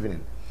good evening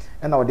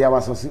and now there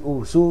was say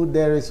oh so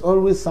there is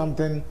always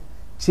something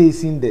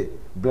chasing the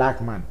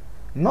black man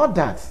not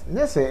that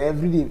let's say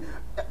every day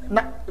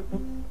na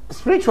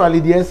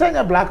spiritually the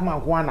essential black man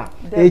kwana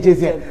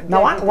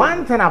now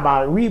one thing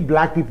about we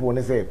black people when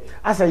they say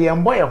as a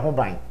young boy ho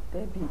ban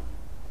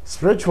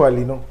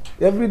spiritually no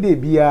every day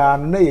bia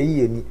no na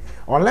ye ni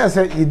unless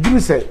you do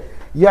say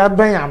ya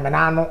ban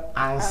amena no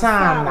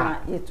ansa na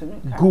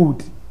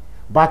good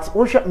but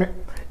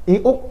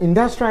in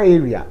industrial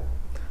area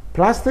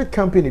plastic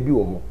company bi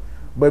wo ho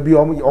but bi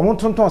omo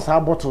tonton sa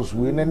bottles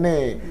we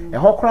ne e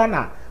hokra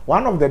na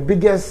one of the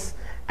biggest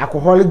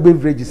alcoholic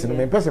beverages in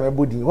me person me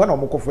body when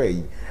omokofo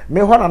yi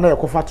me ho na na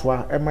ekofa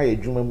toa e ma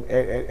adwuma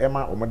e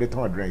ma omode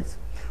ton drinks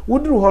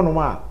wuduru ho no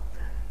ma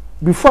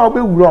before obe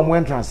wuru omo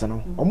entrance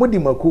no omodi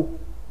mako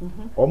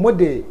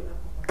omode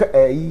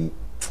yi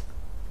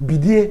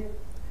bidie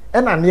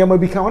e na niam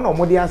bi kan ho na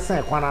omode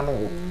asan kwana no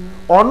ho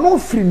ono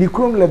free ni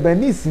krom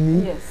Lebanese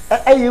ni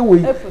ye we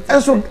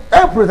enso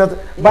e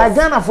protect by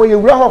Ghana for ye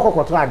wura ho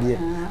kokoto ade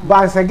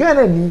ba se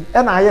Ghana ni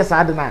e na aye sa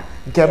ade na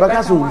nke be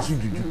ka so wusu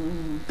juju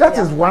that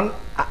is one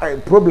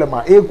problem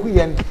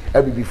ekuyen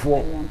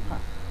before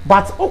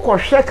but oko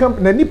share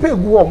company na nipa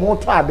egu o mo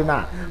to ade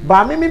na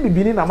ba me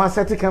bibini na ma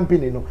set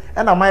company no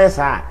e na ma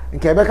yesa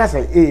nke be ka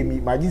say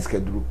mi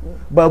magic duro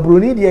ba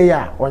broni de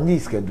ya onye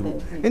iskaduro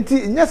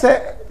nti nya say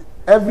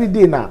every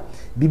day na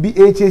bibi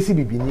HAC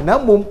bibini na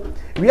mom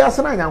wi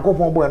asena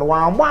nyankopon boy no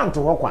wa ambo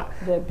anto ho kwa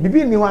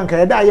bibi ni ho anka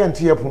ye da ye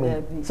nto ye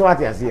puno se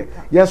wate ase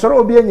ye soro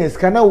obi anya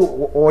sika na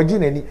oji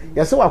nani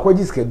ye se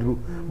wakoji sika duru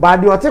ba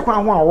de ote kwa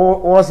ho a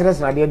wo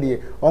seresena de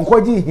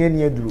onkoji hia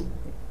ni aduru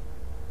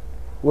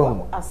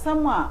wo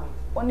asama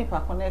oni pa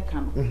kone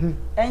ka no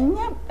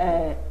enye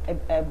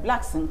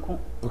blacks nko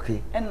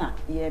okay na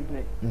ye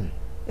bre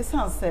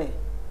isan say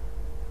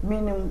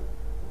minim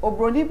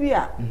obroni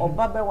bia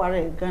oba be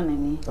ware Ghana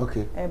ni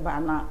okay e ba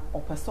na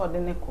opeso de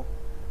ne ko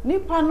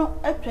nipa no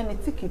atwa ne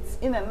tickets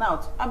in and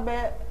out abe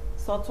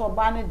sort of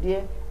banner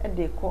dear a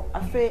deco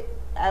a fe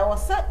I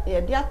was set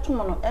a dear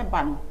tomano a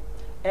ban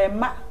a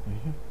ma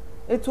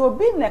it will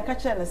be in a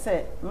catcher and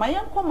say my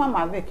uncle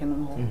mamma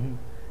vacant home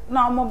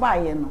now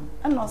mobile no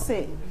and no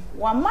say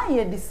one my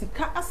year this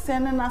car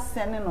sending us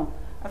sending no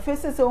a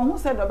face is who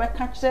said a back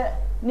catcher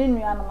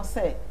ninu animal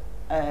say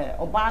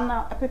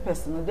Obana a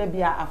person de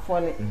bia a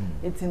folly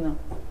it no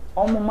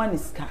omo money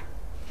ska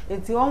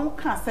it omo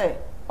can say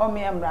o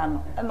me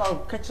emrano and no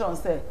catch on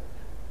say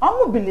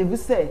omo believe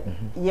say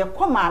ye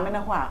kwa maame ne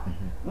ho a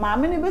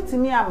maame ne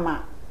betimi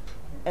ama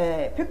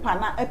paper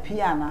na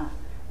apia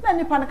na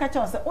nipa na catch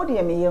on say o de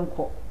me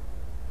yenko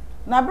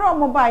na bro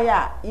omo ba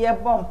ya ye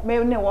bomb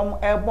me ne wo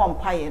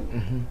bomb paye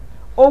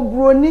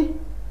obroni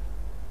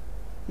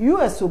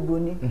US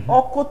obroni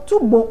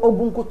okotubo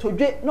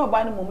obunkotodwe na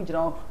oba ne momu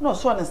gina na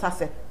so ne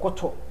sase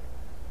koto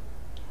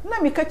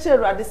na mi ka kire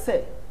ruade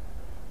se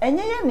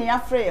enye ye ne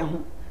yafre ye ho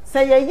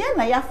se ye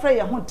na yafre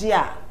ye ho de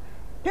a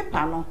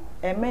paper no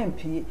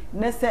emempie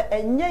ne se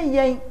enye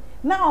ye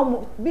na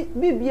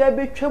bibia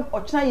betwam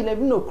ochina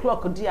 11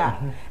 o'clock de a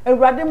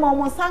awurade mo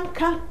mo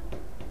sanka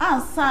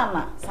ansa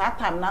na saa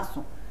time na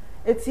so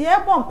etie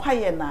bom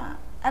paye na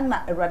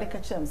ana awurade ka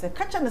kire se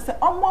ka kire ne se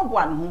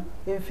omoboa ne ho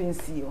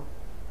emfinsi yo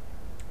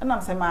ana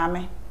mse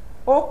maame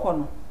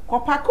okono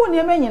kopako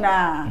ne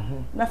nyina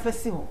na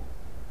fasi ho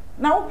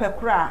na wo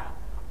pekura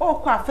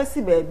okọ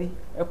afasi baabi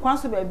ekwan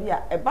so baabi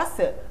a eba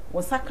se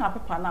wo saka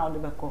pepa na wo de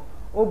beko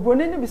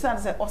obroni ne bisa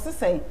se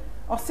osesen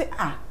ose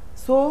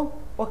so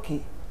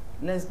okay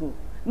let's go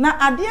na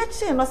ade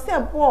achi no se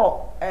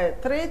bo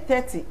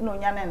 3:30 no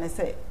nyane ne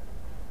se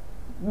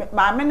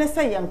maame ne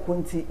se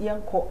yenkonti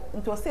yenko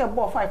nto se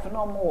bo 5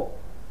 no mo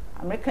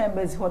American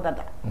embassy ho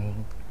dada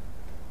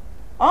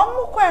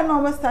kwa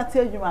no me start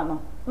adwuma no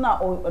na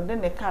o de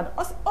ne card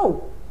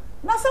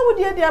na se wo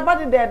de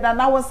abade de da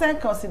na wo sen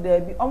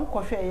consider bi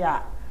kohwe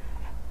ya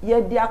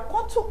ye de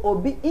akoto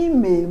obi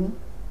email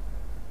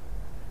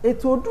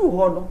etodu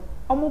ho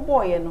no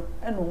boy no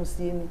e no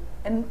sie ni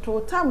en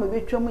total me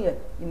betwam ye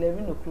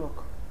 11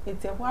 o'clock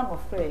eti one of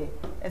free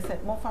ese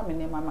mo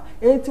family mama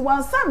eti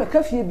wan sa me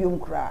ka fie bi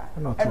onkura e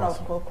no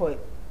kokoi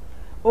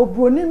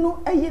obroni no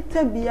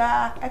eyita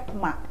bia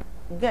ekma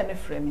gane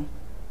frame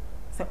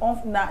se on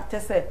na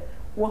tese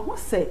wo ho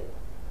se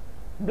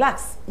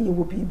blacks ye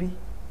wo bibi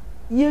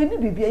ye ni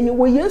bibi ye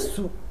wo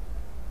yesu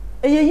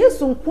eye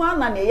yesu nko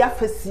na ne ya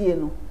fasie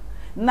no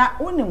na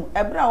onim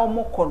ebra wo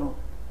mokọ no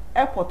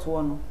airport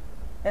wo no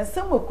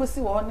ensem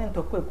ekosi wo ne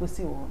ntoko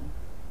ekosi wo no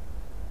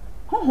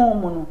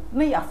hohom no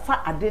ne ya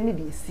fa ade ne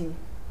de esi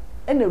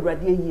ena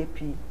awurade ayi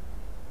api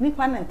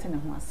nipa na ntene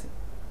ho ase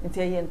nti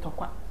eye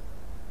ntokwa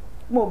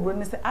mo bro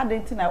ne se ade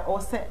ntina o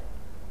se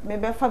me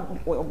be fa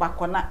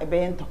obakọ na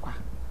ebe ntokwa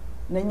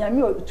na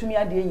nyame otumi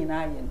ade nyina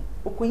aye no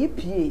okoyi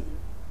pie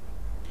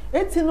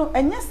enti no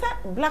enyesa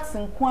blacks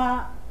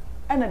nkoa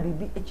ana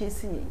bibi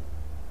echesi ye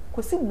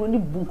kosi bro ni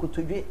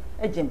bunkotodwe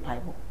eje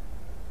mpaibo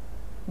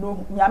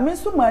no nyame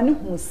so mani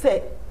hu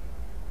se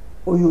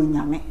oyo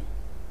nyame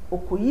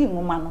okoyi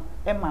nwoma no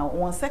ema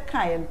won se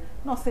kan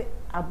no se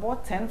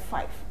about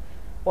 10:05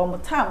 one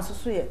time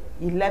so ye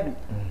 11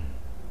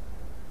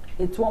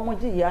 etu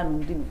omoje ya no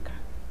ndimika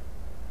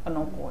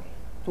ono ko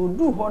to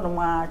du ho no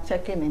ma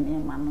check in ne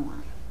ma no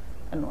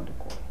a no de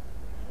ko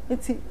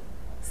eti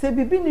se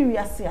bibi ni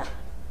wiase a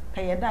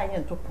kayeda ye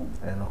ntopom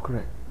no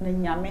correct na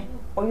nyame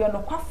oyo no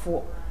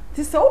kwafo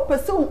ti se wo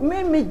pese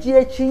me meji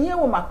achinye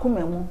wo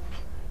makoma mu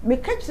me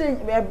ka kire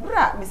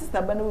ebra me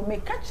sister bana me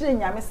ka kire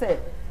nyame se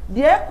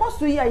de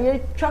ekoso ya ye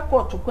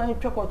twakot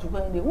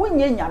kwan de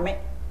wonye nyame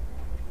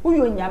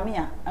uyo nyame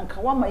a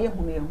anka wa ma ye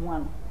hunu ye ho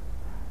ano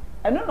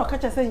eno no ka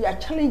kire se ya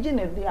challenge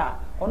ne de a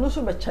ono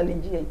so be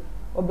challenge ye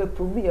obe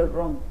prove you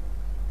wrong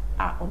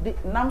ode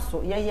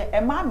namso ye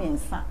ema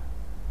mensa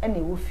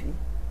ene wo fi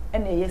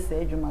ene ye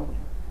se adwuma wo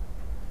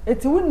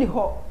eti wonni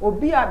ho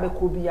obi a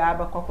beko bia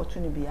abakokoto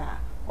ne bia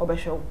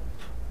obehwe wo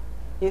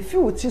efi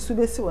wo ti so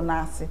besi wo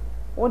na ase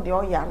wo de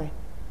oyare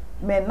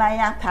me nan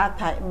ya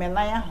tata me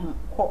nan ya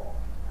ho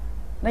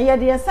na ye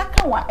de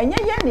ensaka wa enye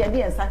ye ne de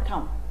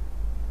ensaka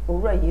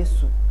owura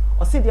Yesu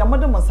o se de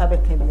amode mo sabe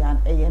ka bia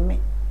eye me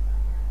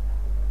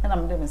na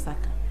mo de me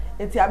saka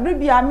eti abre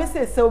bia me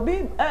se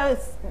obi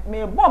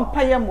me bom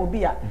paye mo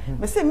bia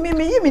me se me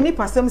yi me ni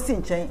pasam si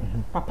nchen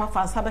papa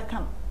fansa be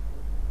kan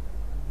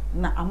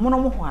na amono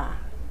mo ho a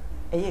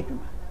eye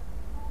dwuma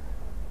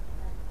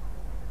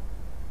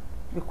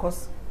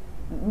because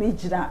me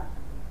jira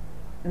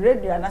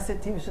radio na se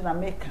TV so na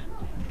make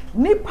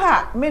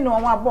nipa me no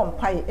wa bom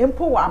paye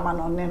empo wa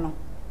amanone no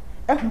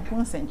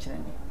ehunpun senkyere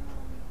ni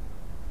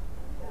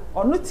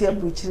onu tie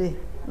abuchire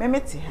me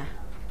mete ha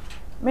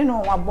me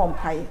no wa bom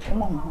paye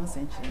mo hunhun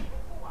senkyere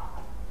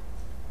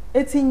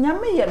eti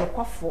nyame ye no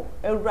kwafo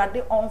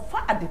awurade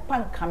onfa adepa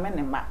nkame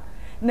ne ma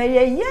na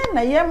ye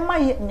na ye ma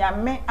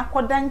nyame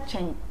akoda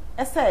nchen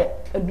ese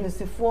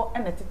adunsifo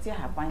ena tete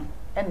haban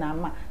ena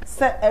ama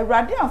se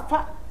awurade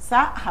amfa sa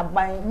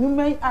haban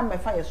nyuman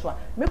amefa yeso a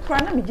me kura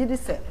na me gidi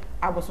se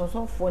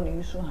abosonsonfo na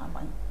yusu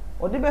haban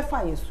ode be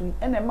fa yesu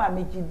ena ma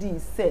me gidi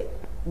se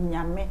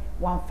nyame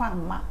wanfa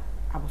ma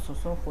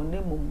abososo for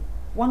nemum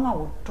wan a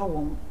wotɔ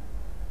wɔn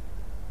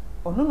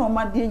ono no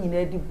ma de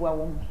nyina di bua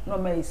wɔn no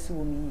ma esi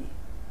wo mi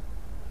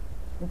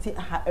nti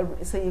aha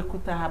sɛ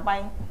yekuta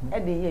haban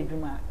de yɛ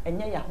adwuma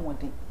enye ya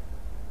hoɔden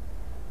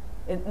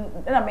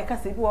na meka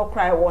sɛ bi wɔ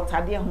cry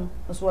wɔtade ho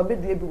nso wa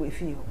bedua bi wɔ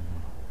fie ho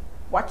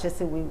wakyɛ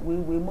sɛ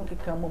we mu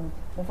keka mum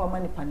fa ma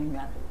nipa ne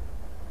nwa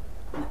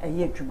na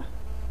ɛyɛ adwuma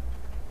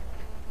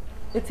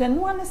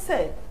etenu ane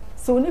sɛ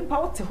so nipa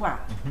wote ho a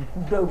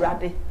do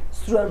awurade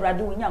suru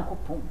awurade wo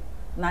nyankopɔn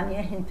na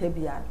ne hinta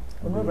bia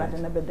ono awurade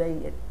na bɛda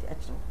yi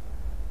akyi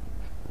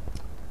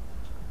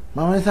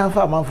mama san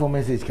fa man for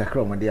message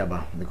kakra mo dey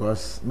aba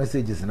because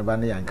messages no ba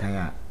ne yankan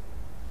a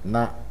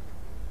na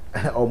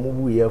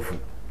omubu yefu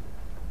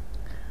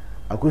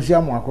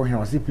akosia mo akohwe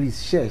o say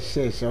please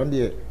share on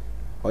the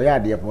oya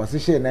de po say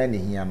share na ne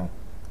hia no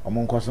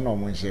omo nkoso na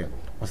omo nhye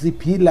o say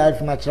P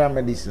Life natural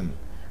medicine.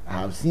 I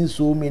have seen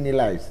so many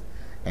lives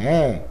o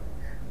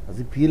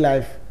say P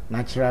Life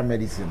natural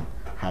medicine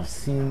have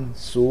seen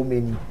so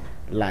many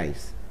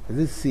lives. Is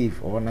it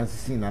safe or not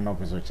seen na no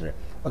person chere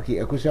okay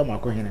akosia mo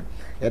akohwe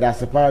it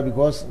has power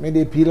because me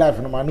dey P Life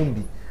no manum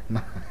bi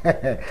na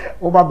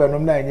oba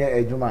benom na enye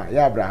adwuma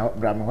ya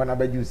bra me ho na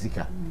baju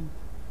sika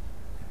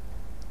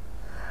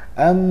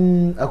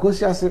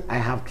Akosia said I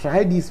have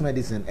tried this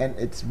medicine and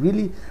it's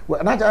really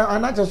well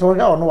not just so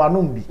no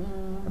wanum bi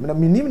I mean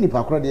minim ni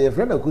pakro dey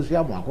friend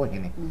Akosia mo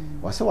akohene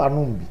o se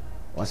wanum bi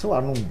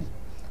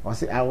o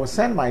se I will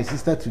send my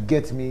sister to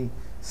get me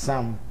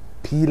some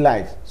P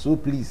Life so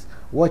please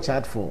watch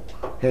out for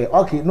hey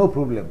okay no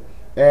problem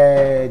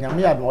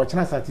nyame adum o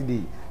china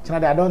Saturday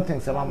china I don't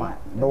think say mama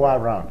be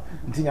around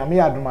nti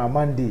nyame adum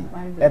Monday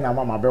e na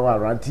mama be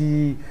around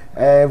nti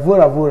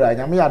vora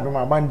nyame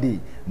adum Monday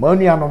ma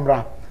onu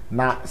anomra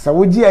na sa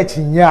woji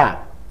achinya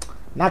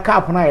na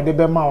cap na ye de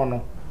be ma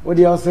ono wo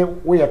de say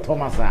wo ye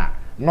Thomas a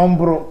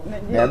nombro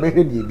na be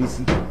hwe de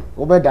bisi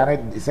wo be dare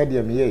say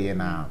de me ye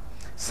na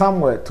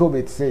Samuel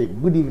Tobit say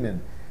good evening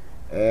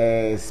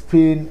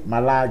Spain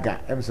Malaga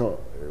so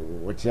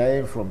what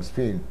you from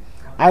Spain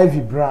Ivy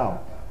Brown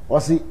or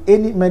see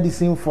any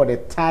medicine for the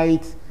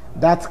tight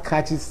that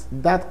catch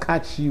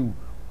you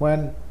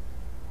when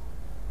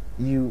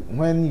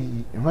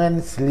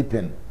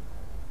sleeping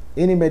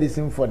any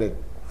medicine for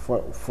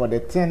the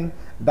thing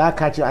that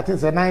catch you I think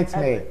it's a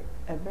nightmare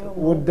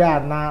would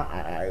that na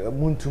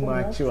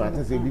muntuma chill I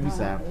think it's a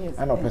bibisa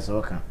and a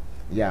person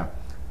yeah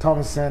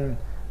Thompson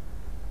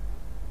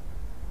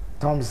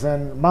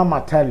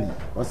Mama Tally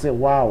or say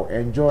wow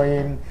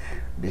enjoying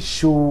the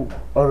show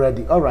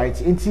already all right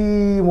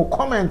nti mo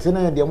comment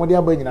na de mo de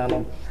abanyina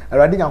no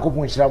awrade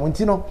yankopon hira mo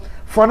nti no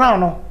for now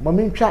no mo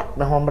mentwa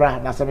me homra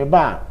na se me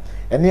ba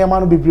ene ma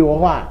no bebre wo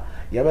ho a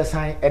ye be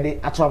san e de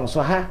ato am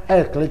so ha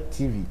Click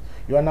TV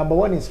your number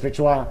one in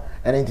spiritual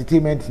and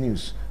entertainment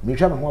news me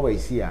twa me ho ba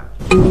isi a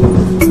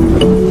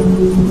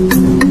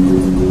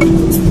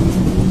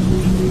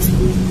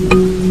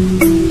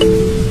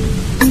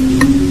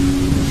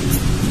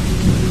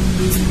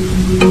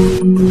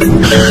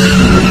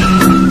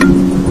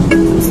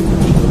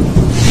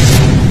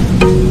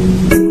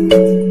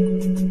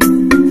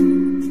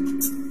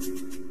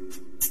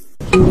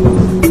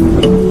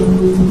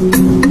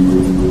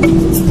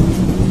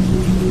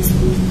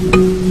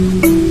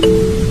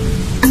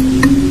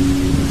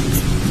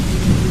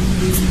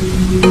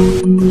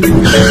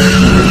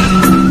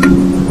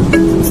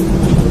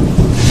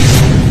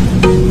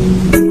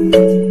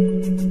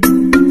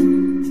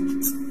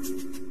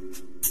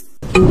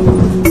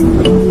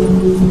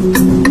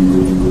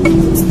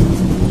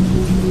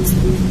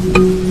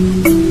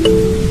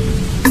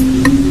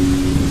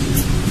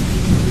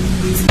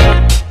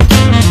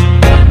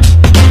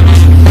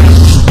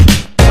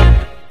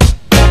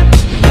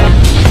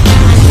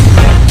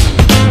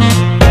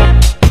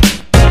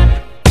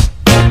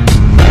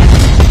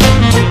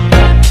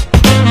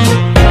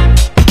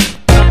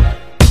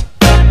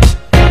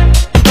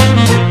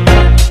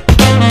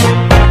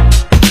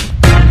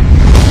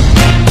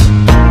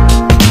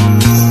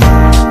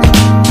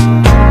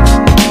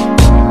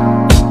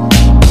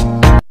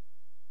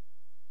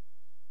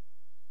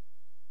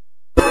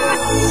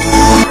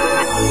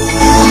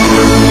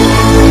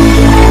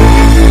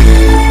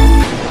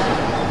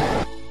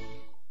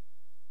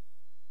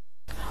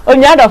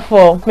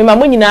Onyadofo me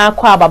mamu nyina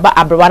kwa baba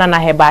abrewana na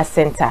heba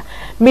center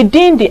me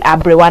din di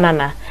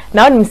abrewana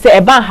na onim se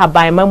eba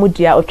haban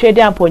mamudia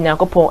otwede ampo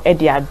nyankopon e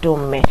di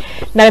adom me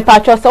na me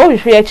patcho so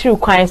hwehwe akiri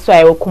kwan so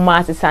aye okuma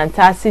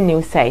asantasi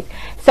new site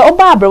se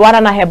oba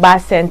abrewana na heba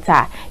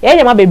center ye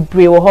yema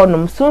bebre wo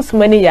honum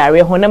sunsumani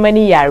yare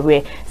honamani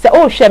yare se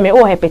o hwe me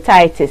o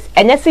hepatitis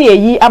enye se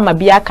yeyi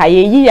amabia ka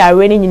yeyi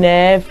yare ni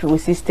nyina fi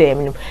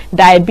system no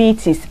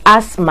diabetes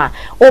asthma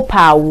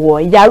opawo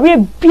yare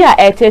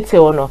bia etete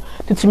ono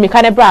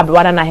tutumika ne bra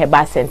abrewana na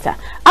heba center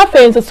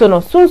afenso so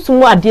no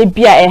sunsumu ade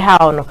bia eha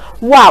ono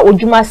wa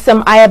odwuma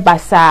sem aye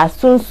basa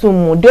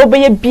sunsumu de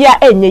obeye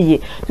bia enyeye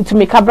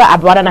tutumika bra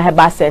abrewana na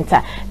heba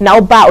center na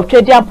oba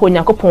otwedi ampo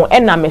nyankopon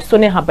ena me so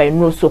ne haban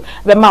no so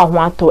be ma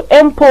ho ato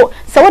empo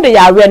se wo de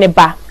yare ne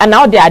ba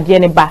ana wo de ade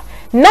ne ba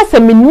na se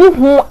meni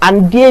hu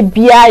ande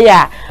bia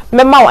ya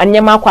mema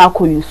anyema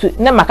akwa yusu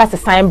na maka se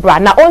sign bra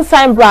na on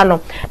sign bra no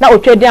na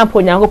otwedi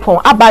ampo nyankopon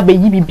aba be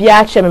yi bibia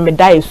a che me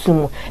da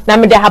esumu na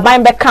me de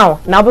haban be kan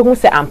na obehu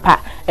se ampa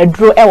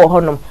eduro ewo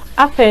honom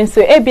afen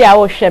so ebia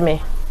wo hwe me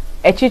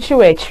echichi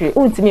we echiri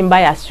untimi mba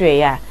ya sure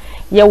ya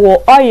ye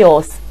wo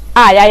oils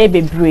a ya ye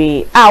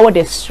bebre a wo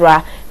de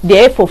stra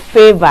de for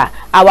favor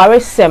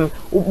awaresem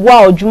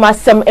wa odwuma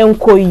sem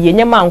enkoyie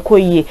nyema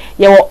nkoyie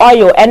ye wo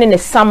oil ene ne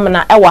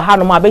samna e wa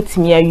hanom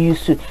abetimi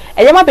ayusu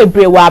enyema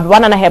bebre wa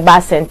abana na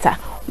heba center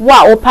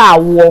wa opa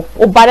awo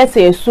obare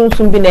se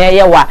esunsun bi na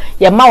ye wa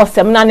ye ma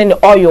osem na ne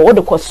oil wo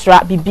de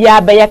kostra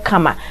bibia be ye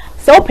kama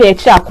se opa ye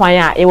kira kwan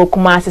a ye wo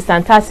kuma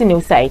asantase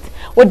new site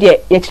wo de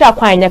ye kira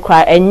kwan nya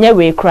kra enye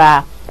we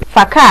kra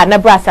faka na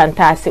bra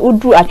santase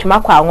udu atwema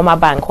kwa ngoma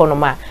bank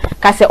onoma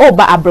ka se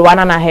oba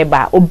abrewana na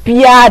heba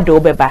obia do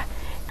beba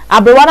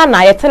abrewana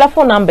na ye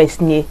telephone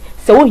numbers ni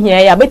se wo hia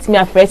ya betimi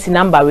afresi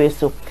number we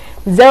so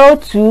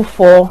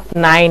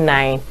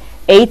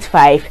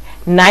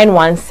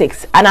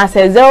 0249985916 and I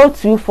say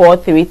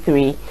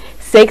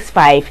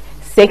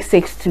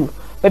 02433656662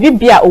 baby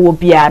bia owo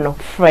bia no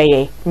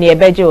freye na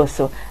ebeje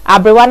oso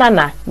abrewana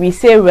na we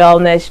say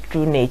wellness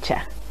through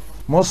nature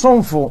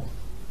mosomfo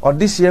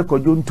odisia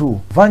kojonto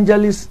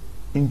evangelist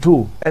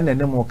into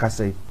enene mo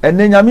kasai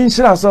enne nyame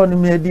nhira so ne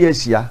me adi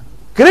ahia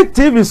Click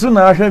TV so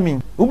na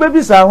ahwemi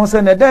ubebisa ho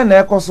se ne den na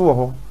ekoso wo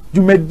ho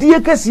dwumadie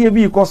kase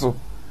bi ikoso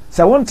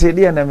se wonte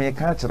de na me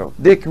ka kiro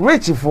Dick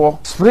Rich for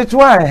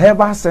spiritual and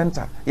herbal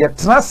center ye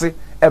trase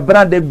e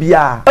brande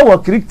bia e wo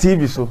Click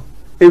TV so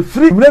e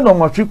free mre no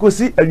nwatwe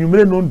kosi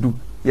anwumre no ndu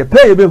ye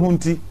pay ye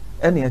behunti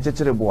ene ye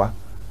kekere boa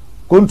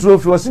control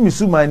fi wose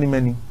misuman ni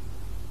mani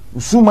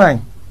usuman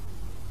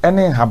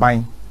ene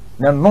haban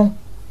na no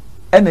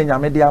ene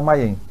nyame de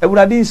amayen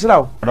ewurade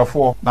nhiraw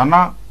adofo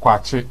nana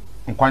kwache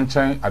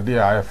nkwanchan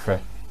ade a efe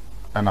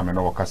ena me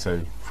no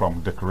wakasai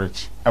from Dick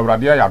Rich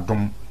ewurade ya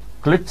dom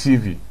Click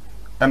TV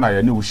ena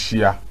ye ni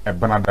ushia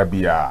ebenada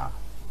bia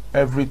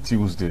every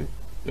Tuesday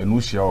ye ni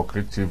ushia o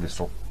Click TV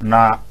so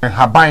na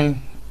haban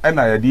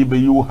ena ye de be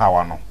yu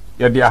hawa no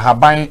ye de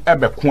haban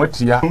ebe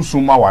koatia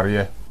nsuma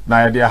ware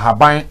na ye de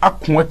haban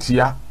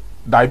akoatia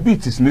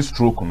diabetes ni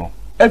stroke no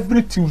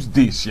every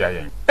Tuesday shia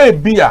yen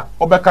ebia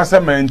obekase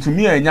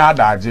mentumi enya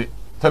adaje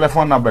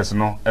telephone numbers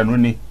no enu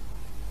ni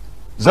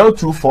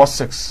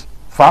 0246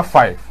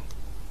 55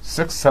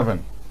 67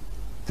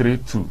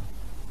 32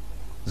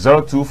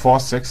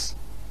 0246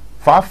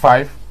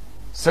 55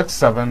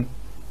 67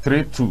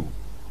 32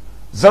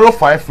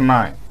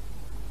 059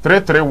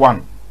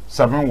 331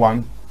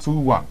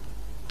 7121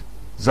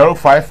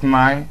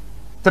 059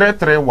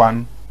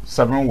 331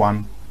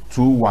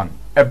 7121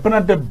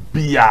 ebenade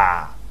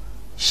bia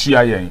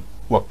shia yen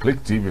wa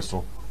Click TV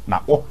so na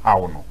o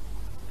hawo no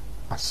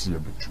asie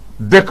betu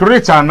Dick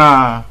Rich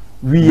na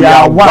we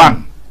are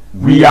one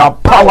we are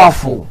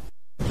powerful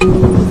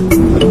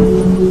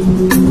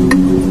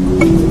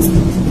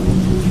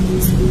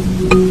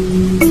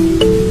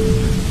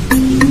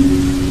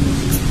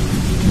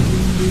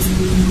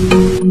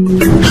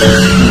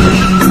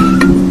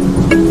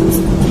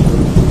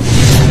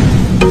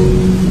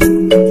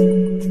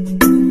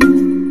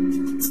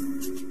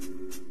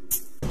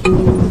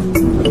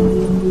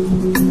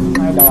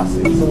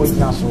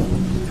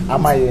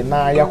amaye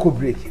na yako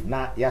break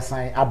na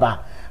yasan aba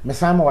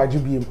mesama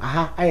wajibim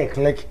aha aye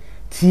Click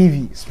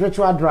TV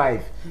spiritual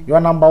drive you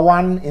are number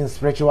 1 in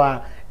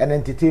spiritual and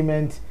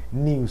entertainment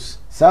news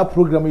sa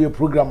program your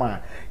programmer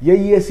ye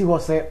yesi ho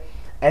se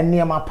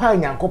eniema pa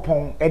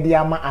nyankopon ede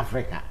ama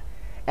Africa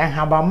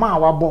enhaba ma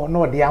wabo na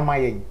ode ama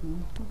yen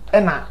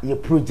ena ye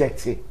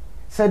project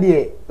said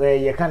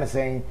ye can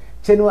say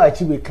chenu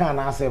achieve can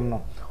asem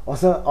no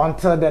also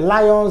until the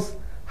lions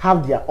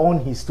have their own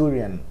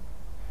historian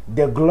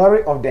the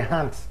glory of the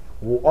hunt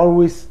will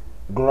always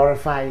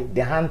glorify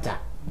the hunter.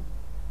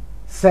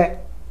 Say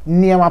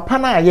niema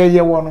pana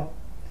ye wono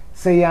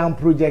say yam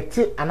project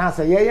and I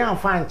say ye yam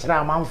fan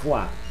chira manfo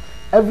a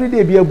every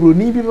day be abro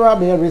ni bi ba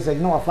be research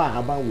no afa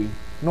haban we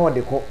no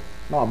de ko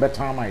no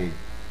beto amaye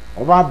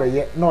oba be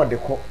ye no de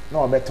ko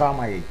no beto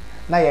amaye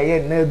na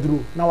ye na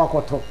duru na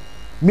wakoto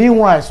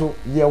meanwhile so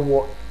ye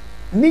wo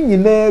ni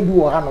nyina bi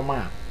wo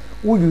hanoma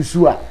wo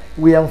yusu a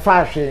we am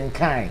fa hwe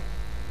nkan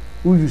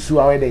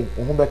uyusu aweden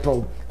ohun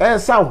beto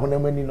sa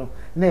honamani no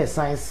na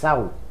san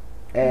sawo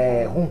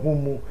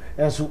honhomu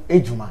enso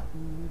ejuma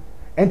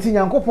enti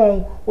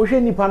nyankopon wo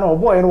hwe nipa na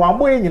obo ye no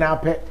wambo ye nyina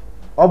pe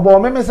obo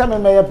memesa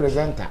memeye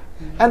presenter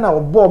ana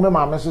obo me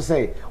ma me so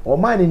say o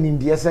man ni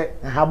ndie se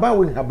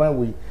haban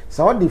we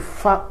sa o de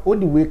fa o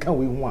de we kan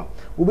we hu a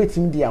wo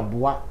betim de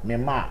aboa me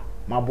ma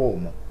mabo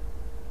mo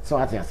so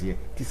atiase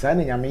ti sa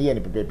na nyame ye ne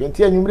pepe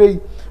enti anwumre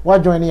wa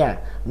join ya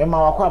me ma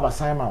wakọ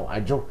abasan ma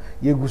ajo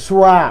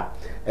yeguso a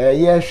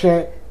ye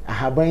hwe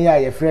ahaban ya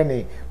ye frɛ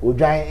ne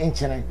Odwan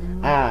Nkyene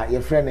a ye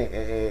frɛ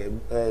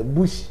ne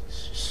bush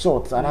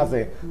short and as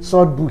a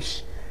sword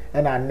bush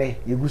ɛna ne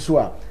yeguso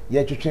a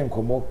ye twetwe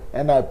nkomo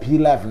ɛna P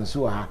life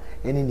nso ha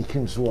ɛne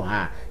nikim so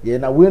ha ye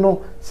na we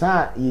no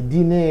sa ye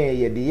di ne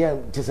ye de ye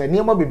tese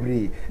niema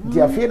bebre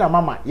nti afie na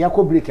mama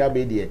yakɔ break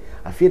abe de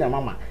afie na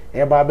mama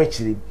eba ba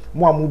kyiri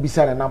mo amu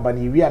bisa na number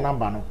na wi a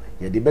number no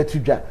ye de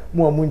betudwa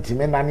mo amu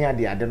ntime nane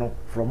ade no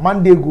from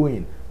Monday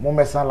going mo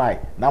mesa lie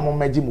na mo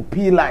magi mu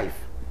P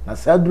life na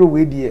sadro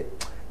we de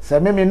se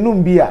me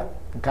num bi a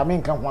nka me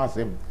nka ho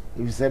asem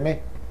if se me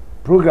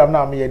program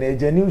na me ye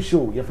na a new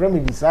show your friend me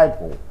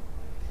disciple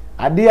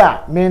ade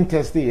a men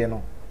test ye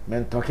no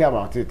men talk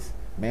about it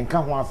men nka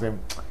ho asem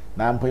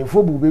na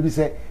mpanyefo bu bebi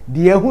se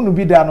de ehunu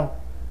bi da no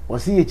o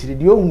se ye kire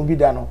de ohunu bi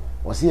da no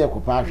o se ye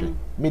kopa ahwe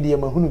me de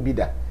mahunu bi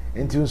da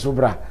enti nso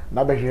bra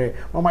na behwe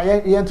mama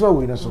ye nto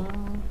awi no so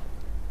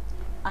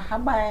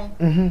ahaban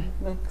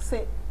me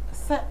se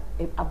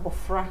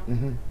abofra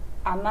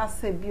ana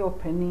se bi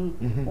opani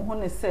wo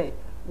ne se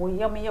wo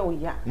yam ye wo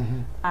ya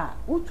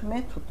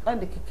utume to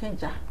ade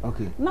kekenja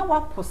na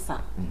waposa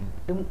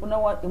na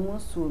wa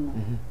emunsuo no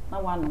na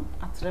wano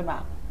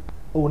atreba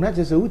oh na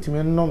je se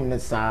utume nom ne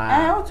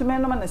saa utume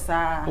nom ne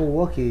saa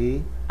oh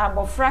okay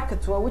abofra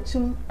ketewa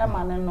wuchim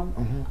emane nom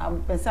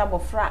pensa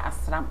abofra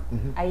asram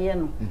aye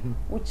no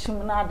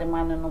wuchim na ade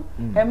mane nom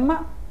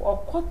emma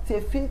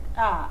okotefi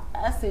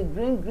ase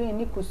green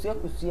ni kusua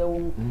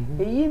wo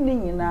eyi ni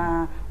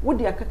nyina wo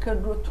de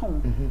akakaduro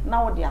tom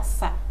na wo de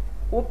asa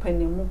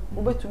openimu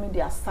obetumi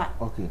de asa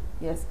okay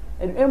yes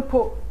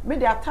empo me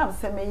de atam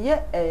se me ye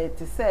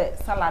te se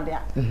salad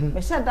a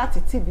me she that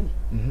tibi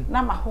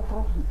na ma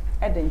hohoro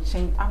e de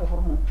nchen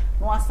ahohoro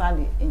no asa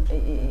de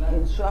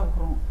ensu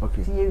ahohoro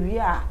ti ye wi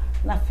a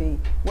na fe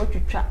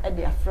wotwitwa e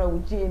de afra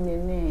ugie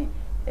ne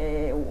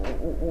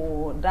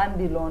o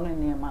dandelion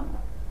ne ma no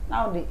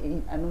now the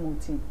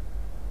anumuti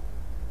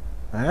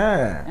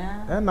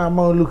na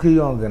ma look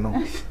young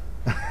no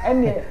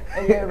ene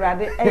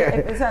rade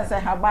pesa say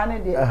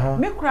habane de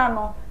me kura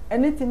no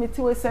ene timiti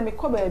we se me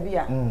ko ba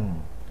bia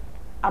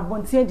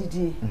abontie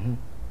didi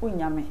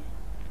unyame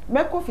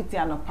me ko fiti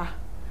anopa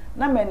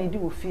na me ne di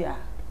ofi a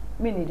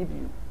me ne di bi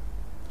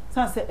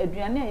san se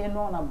aduane aye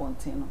no na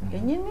bontie no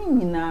enye ni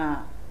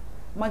nyina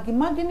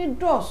magi ni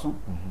doso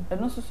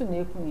eno susu na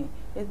ekuni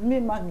me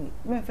magi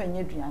me fa nya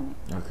aduane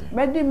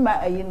me di ma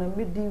aye no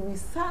me di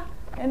wisa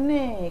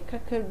ene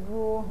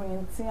kakaduro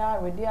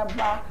hwentia wedi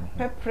aba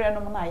pepre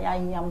no na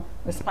yayam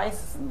the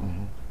spices no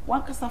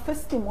wan kasa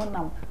first mo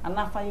nam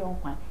anafa yon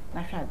kwan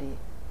na hwade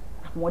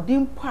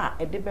amodin pa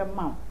ede be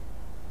ma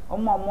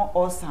omo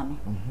osa no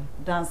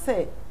dan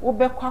say wo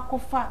be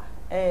kwakofa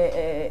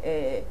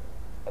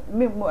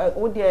me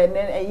wo de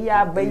ne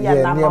ya ba ya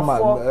na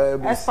mafo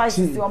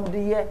spices om de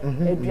ye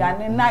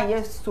aduane na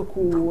ye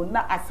soko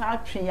na asa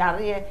twe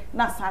yare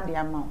na asa de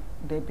ama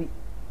de bi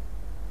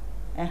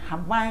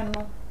haban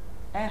no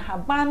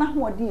habana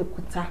ho de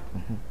ekuta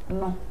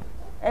no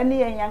ene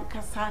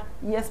yankasa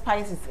ye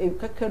spices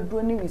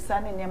kakaduro ni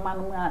wisa ne ne ma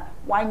no a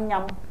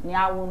wanyam ne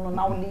awo no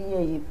na wo de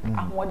ye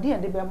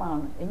ahode de be ma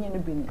no enye no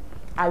bi ni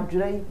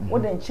adwrai wo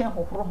de nche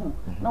hohoro ho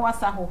na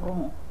wasa hohoro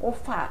ho wo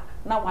fa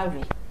na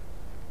wawe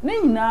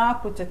ne nyina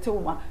protect wo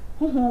ma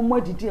hoho mo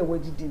didi e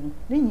wadidi no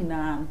ne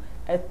nyina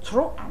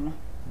etro ano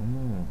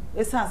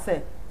esa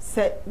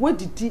se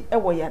wadidi e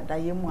wo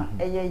yadaye mu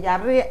a eye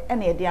yare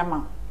ene e de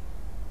ama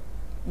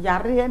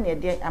yare ne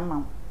de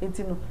ama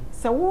enti no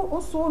se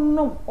wo so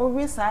nom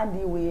owe saa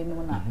de we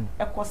no na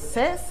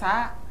ekose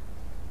saa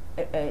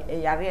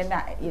yare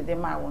na yede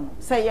ma wo no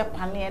se ye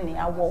pane ne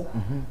awo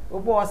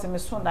obo o se me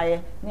so da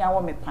ye ne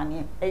awo me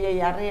pane eye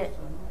yare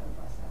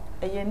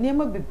eye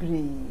nema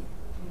bebre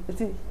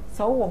enti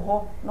se wo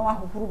ho na wa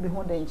hohoro bi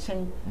ho de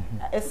nchen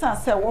esa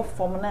se wo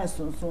fom na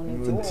sunsun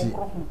ni ti wo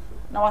kro ho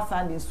na wa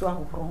saa de su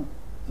ahohoro ho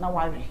na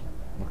wa we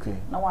okay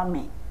na wa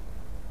me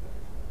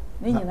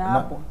ni nyina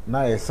abo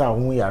na esa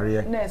hu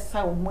yare na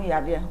esa hu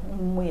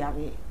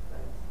yare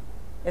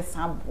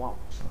esa abo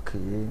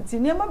okay ti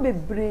nema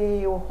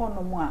bebre wo ho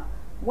no mu a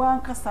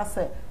wan kasa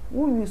se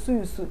wo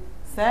yusu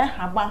se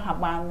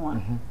haban no a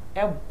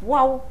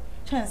eboa wo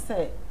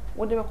chense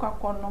wo de be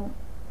kwakọ no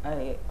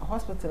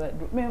hospital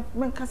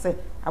men kasa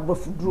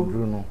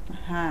abafuduro no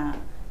ha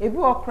ebi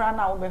okra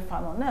na wo be fa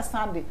no na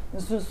esa de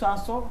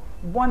nsusuanso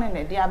bone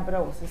ne de abre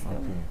wo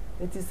system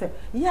eti se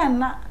ya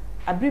na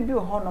abribi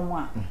ho no mu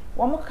a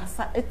wo mo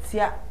kasa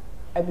etia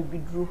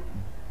abibiduro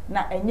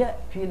na enye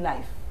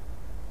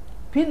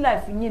P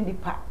life nyi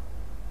ndipa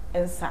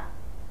ensa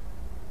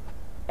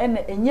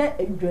enye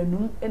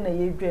edwanum ena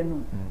ye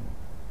edwanum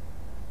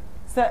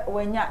se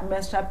wanya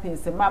menstrual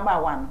pains mama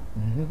wan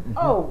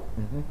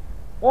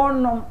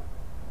onom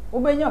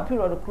ubenya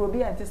period kro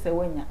bi ante se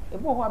wanya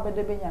ebo ho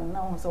abede benya na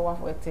ho se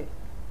wafo ete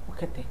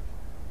okete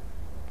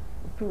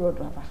period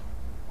aba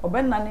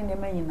obenna ne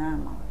manyina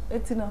ama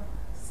etino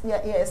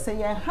ye se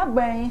ye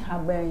haban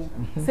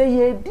se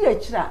ye di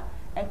akira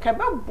enka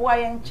be boa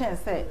ye nchen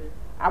se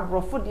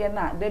abrofo de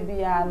na da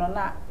bia no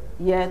na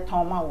ye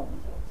toma wo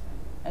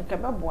enka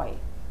be boa ye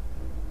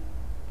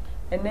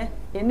ene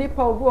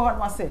enipa obi ho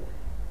no se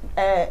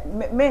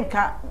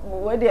menka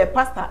we de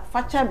pastor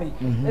facha me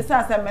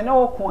esa se me na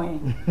wo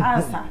kon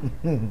answer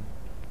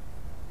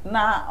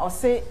na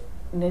ɔse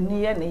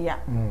n'ani yɛ ne ya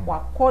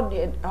wakɔ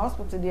de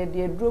hospital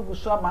de aduro gu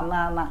so ama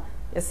na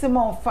yɛse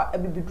ma ɔmfa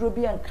abibiduro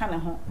bi nka ne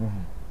ho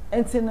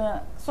enti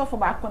na sɔfo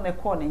baako na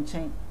kɔ ne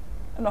nkyɛn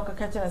na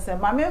ɔkaka kyerɛ sɛ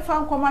maame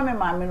mfa nkɔma me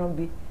maame no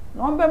bi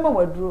na ɔmbɛma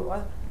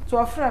waduro to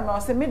ɔfrɛ me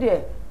ɔse me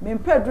de me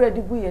mpa aduro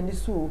adi gu yɛ ni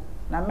so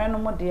na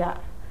mɛno mo de a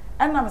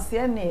ɛnam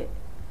sɛ ne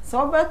sɛ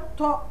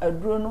ɔbɛtɔ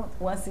aduro no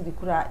 1 cedi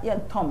kura yɛ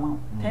ntɔma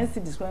 10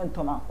 cedis kura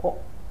ntɔma kɔ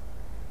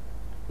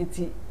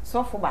eti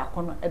sɔfo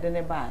baako no ɛde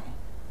ne baa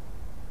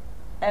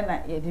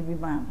ɛna yɛde bi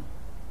maa no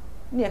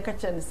ne yɛka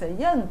kyerɛ ne sɛ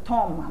yɛ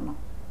ntɔma no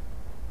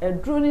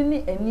aduro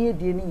ni ani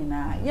edie ni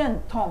nyinaa yɛ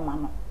ntɔma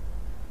no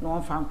na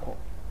ɔmfa nkɔ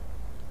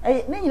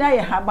ne nyinaa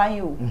yɛ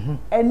haban o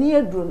ani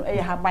aduro no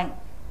ɛyɛ haban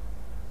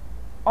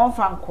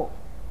ɔmfa nkɔ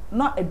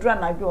na aduro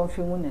na adwo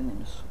ɔmfa mu nene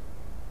no so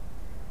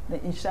na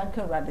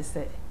inshanka rade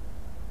sɛ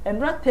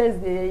enra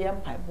Thursday yɛ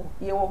mpaibo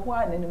yɛ wɔ ho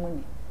a nanimu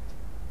ni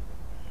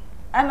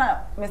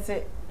ana me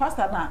se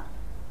pastor na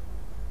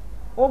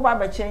o ba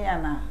ba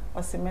kyenya na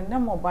o se me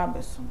nem o ba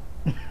beso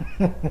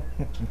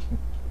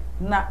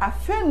na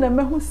afen na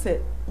mehu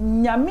se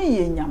nyame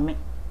ye nyame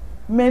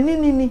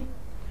manini ni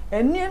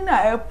eni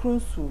na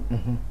aprunsu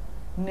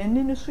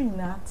nanini so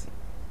nyina ate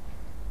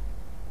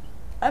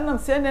anam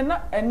se ne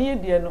na eni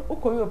de no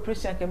ukoyi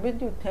operation ka be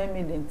do 10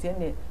 million tie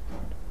ne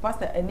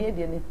pastor eni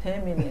de ne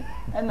 10 million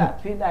na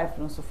pay life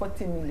no so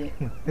 40 million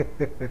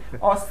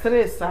o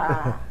stress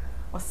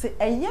o se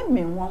eye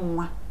me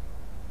nwanwa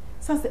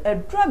sanse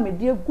edura me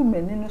de egu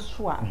mani no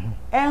so a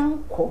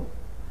enko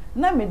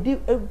na me de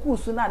egu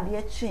so na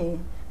de kye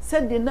se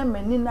de na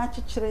mani na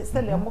kyekyere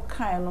se de mo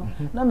kan no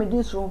na me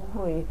de so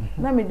horoe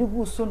na me de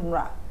gu so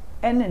nura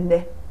ene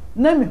ne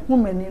na me hu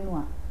mani no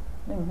a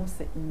na me hu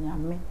se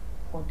nyame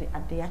o de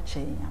ade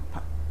akye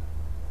yampa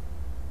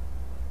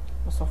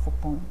o so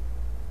fopon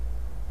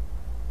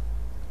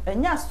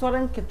enya sore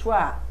nketo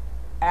a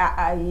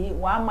ayi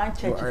wa man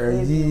church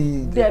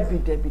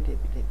debi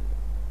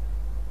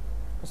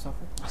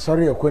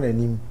sorry ekọ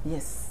nanim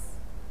yes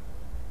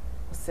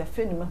o se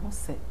fe ni me ho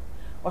se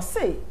o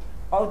se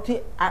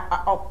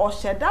o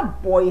sheda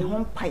boy ho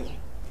mpaye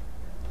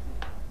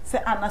se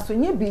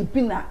anasonye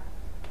bibi na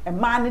e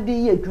ma ne de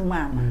ye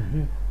adwuma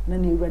na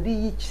na ewrade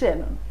yi kire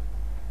no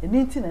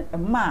eni nti na e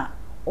ma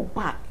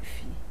oba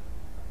fi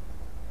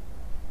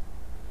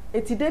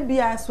eti de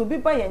bia so bi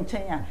ba ye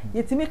nchen a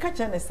yetimi ka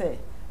kire ne se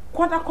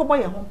kwada kobo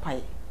ye ho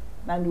mpaye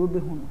na ne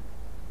obehu no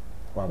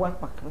wa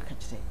pakre ka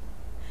kire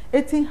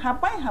eti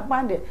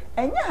haban de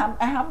enya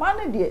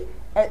haban de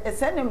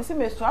ese ne se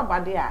me so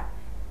abade a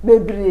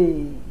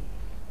bebre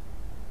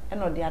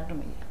eno de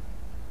adom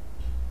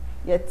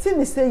ye ti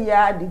ni se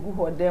ya de gu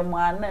hodem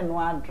a no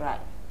adry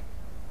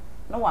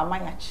no wa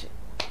manyache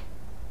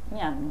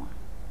ni anu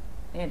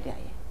e de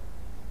aye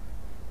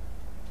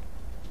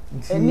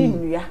eni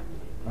nua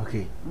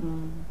okay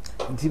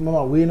nti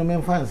mama we no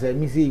me fan say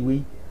me say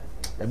we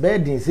e be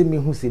din se me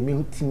hu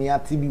timi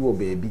ate bi wo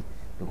baabi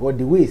because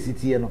the way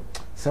city no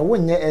so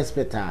wonye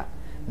expert a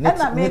net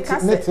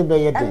be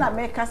ye dey na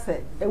make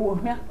say e wo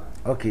hwa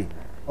okay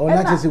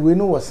ona chese we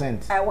no was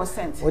sent I was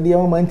sent o de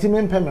mama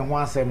ntimi mpe me ho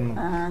asem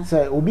no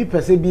say obi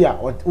pese bi a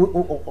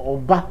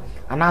oba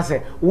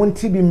anase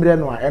wonti bi mre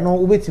no a eno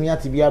obetimi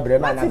ate bi abre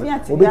na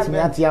anase obetimi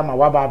ate ama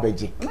waba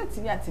abeje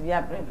metimi ate bi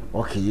abre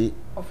okay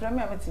ofra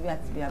me metimi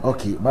ate bi abre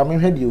okay ba me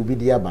hwe de obi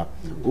di aba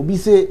obi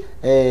say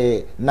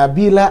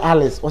Nabila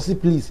Alice o say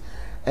please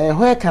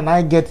where can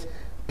I get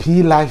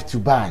P Life to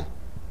buy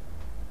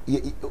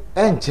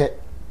enche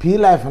P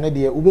Life na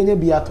de ubenya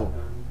bi ato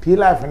P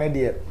Life na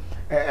de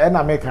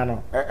na meka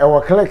no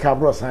wo click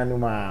abro san no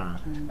ma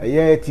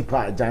ye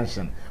tipa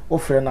junction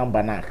ofre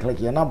number na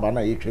click ye number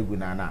na ye twegu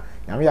na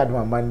nyame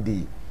yadoma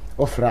Monday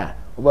ofra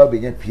oba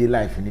benya P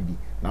Life ni bi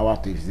na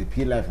wato if say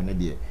P Life na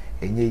de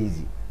enye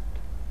easy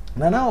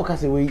na o ka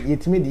say we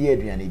yetimi de ye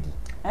aduane di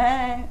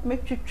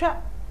metwitwa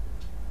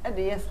e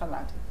de ye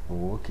salad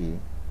oh okay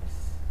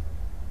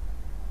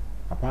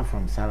apart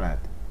from salad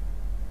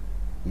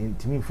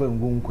yentimi fa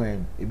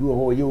ngunkwan ebi wo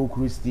ho ye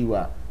okuru stew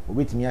a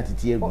obetimi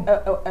atete agu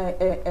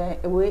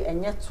we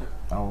enyeto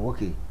oh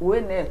okay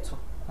we na eto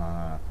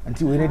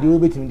anti we na de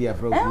obetimi de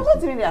afra okuru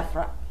obetimi de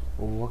afra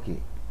oh okay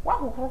wa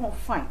kokoro ho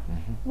fine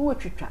no we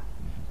twitwa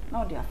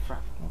na o de afra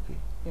okay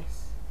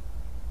yes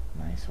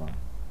nice one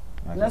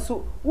na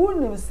so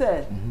wunim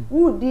say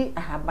wudi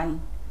ahaban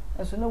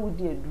so na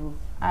wudi aduru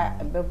a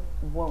ebe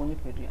bo woni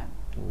pedua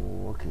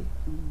oh okay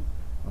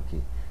okay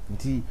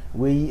nti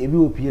we ebi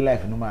wo P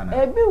Life no ma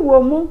na ebi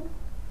wo mu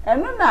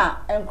eno na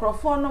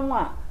enkrofo no mu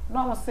a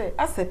no mo say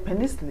ase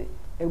penicillin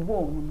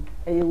ebo mu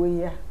eye we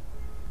ya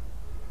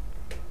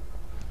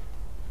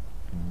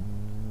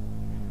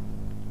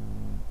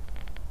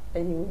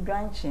eye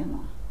branch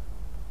no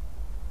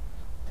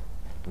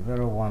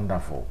very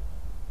wonderful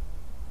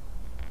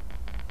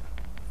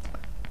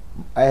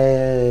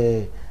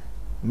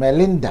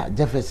Melinda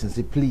Jefferson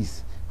say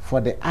please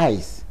for the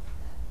eyes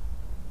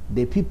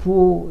the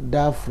people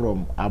that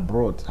from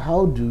abroad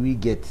how do we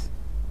get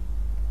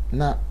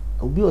na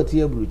obi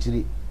otie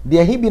abrochiri de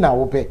ehi bi na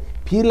wo pe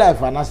P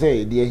Life ana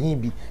say de ehi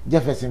bi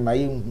Jefferson ma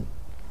ye hu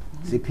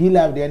Se P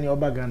life de any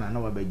oba Ghana na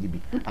wa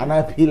bagibi.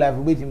 Ana P life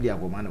obetim de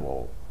akoma ne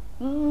wo.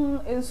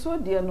 Enso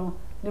de no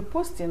the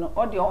posting no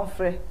or the on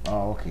free.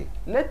 Oh, okay.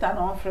 Later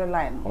no on free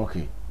line.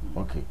 Okay.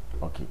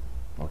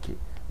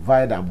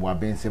 Vida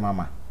Boabense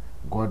mama.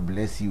 God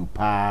bless you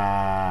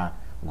pa.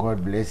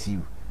 God bless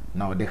you.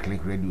 Now the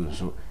click radio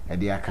so e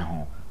de aka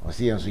ho. O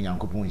se yenso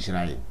Nyankopon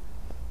nhiraye.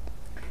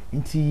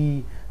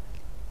 Nti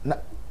na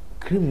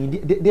krimi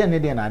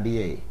de na de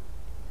ye.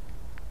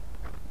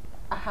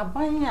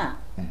 Ahaban a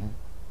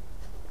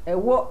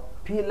ewo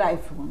P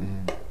life mo.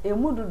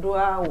 Emu dodo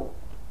a wo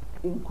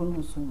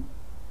nkunu so.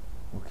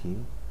 Okay.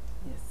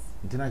 Yes.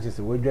 Nti na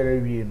chese wadware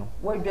wie no.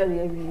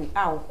 Wadware wie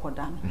a wo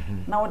koda no.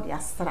 Na wo de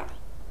asra.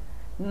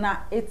 Na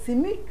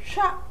etimi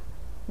twa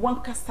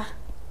wankasa.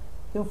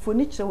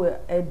 Mfoni kyewe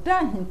eda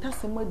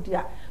hintasem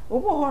dia.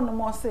 Obo ho no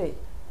mo se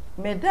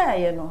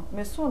medaye no,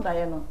 me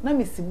sondaye no, na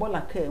me si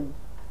bola kam.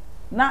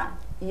 Na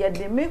ye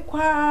de me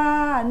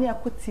kwa ni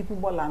akoti pu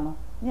bola no.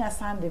 Ni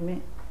asande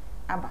me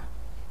aba.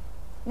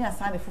 Ni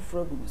asande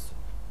fufuro gu so.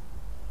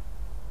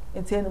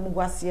 Enti enu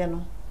mugwase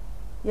no.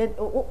 Ye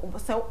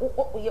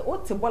o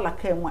ti bola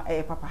kam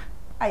a papa.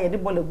 A ye de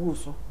bola gu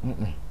so.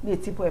 Ni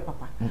tipo e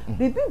papa.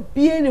 Bibi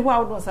bie ni ho a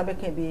wo don sabe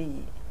kan be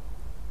yi.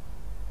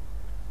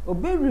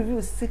 Obe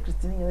review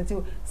secret ni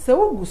nti se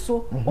wo gu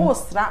so o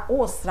sra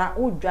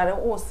o dware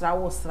o sra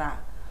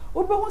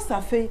obe ho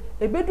safe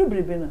ebedu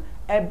bribe no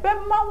ebe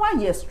ma wa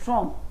ye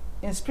strong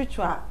in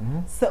spiritual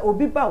se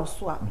obi ba wo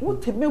so a wo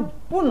teme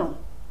bu no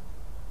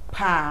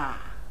pa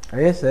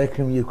Yes, I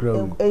can ye kura.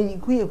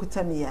 Ku ye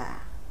kutami ya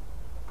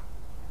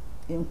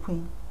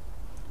enkun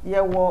ye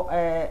wo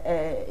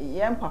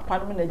ye papa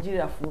no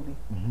Nigeria fo bi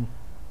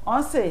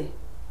on say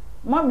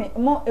mommy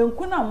mo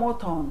enkun na mo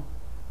ton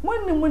mo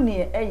ni mu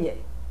ne eye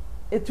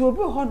eti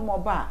obi ho no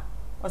ba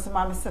o se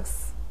mama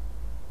 6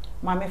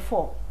 mama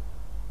 4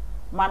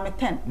 mama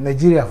 10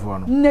 Nigeria for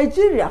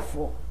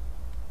no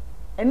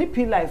any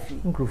P life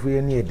nkrofo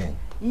ye ne eden.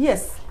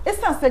 Yes,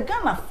 it's as a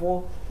Ghana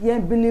for you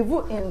believe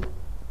in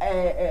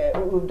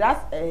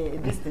that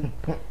this thing.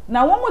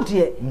 Now one more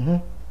dear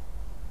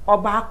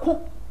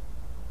obaako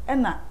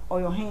na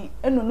oyohen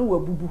eno no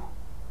wabubu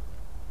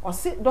o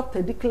se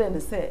doctor declare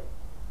say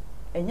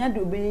enya de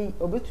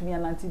obetumi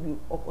ananti bi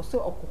o se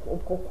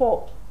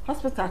okokọ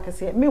hospital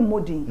kese me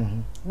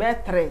modin be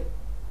 3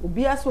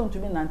 obi aso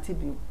ntumi nanti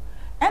bi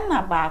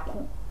ena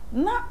baako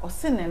na o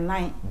se ne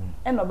nan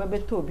ena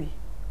obebeto obi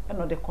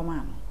ena de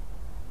command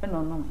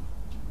ena no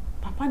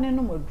papa ne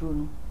no maduro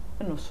no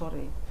ena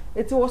sorry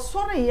eti wo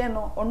sorry ye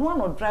no ono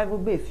no drive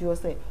be fi o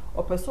se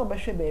o person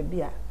behwe ba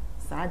bia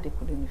saa de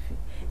ko de ne fi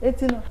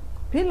eti no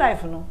P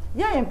life no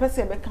ya ye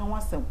mpese be kan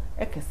wasem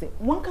ekese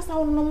won kasa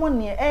no mo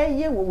ne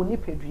eye wo ni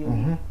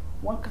pedue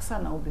won kasa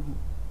na obi hu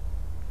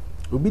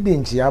Obi de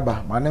nchi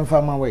aba ma ne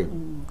mfa ma we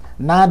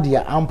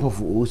Nadia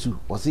Ampofu Osu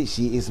o say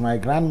she is my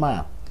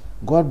grandma.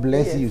 God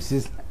bless you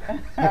sis.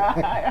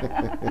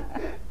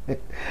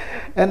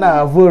 And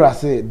Avora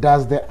say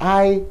does the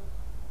eye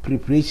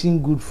preparation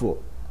good for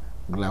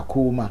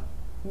glaucoma?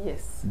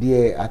 Yes.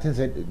 The I think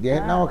said the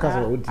now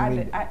kasa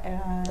ultimate.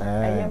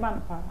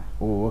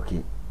 Oh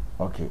okay.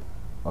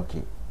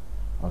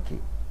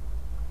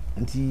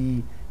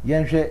 Nti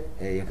yenhwe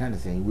you can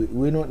say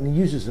we no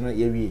uses no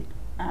ye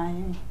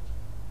Aye.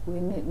 We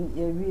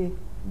need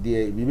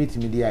the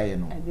bibitimi di aye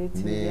no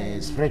the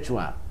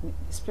spiritual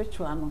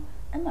no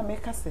and I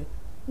make us say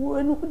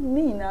we no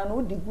ni na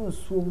no di gu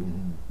nsuom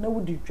na wo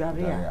di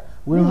dware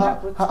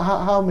a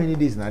how many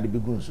days na di gu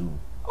nsuom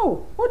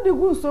oh wo di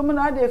gu nsuom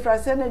na dey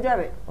frase na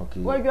dware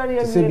wo dware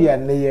ye se bia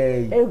ne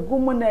ye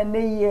egum na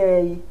ne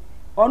ye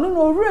ono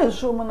no wure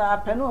nsuom na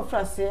apɛ no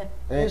frase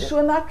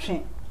nsuo na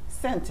twe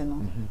cent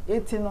no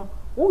eti no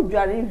wo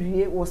dware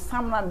wie wo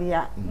samna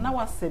bia na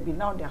wasabi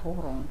na wo de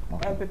ahohoro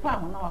pepa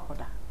ho na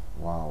wakoda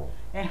wow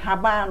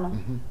haba no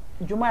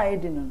djuma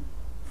edi no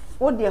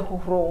wo de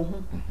ahohoro ho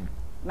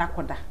na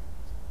koda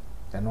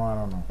eno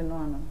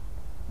ano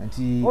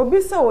nti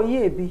obi se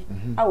oye bi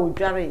a wo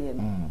dware ye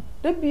no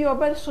de bi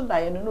oba so da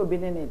ye no na obi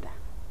ne ne da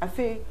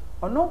afi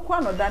ono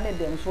kwa no da ne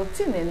dem so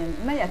ti ne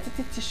na ya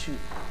titi tissue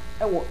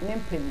wo ne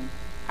mpeni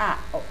a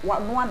wa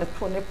no ane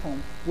to ne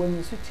pom wo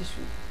ni so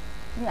tissue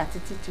ni ya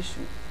titi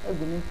tissue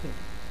egu ne mpeni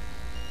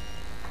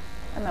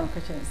ana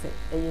mkache nse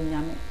eye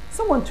nyame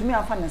so wontumi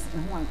afa ne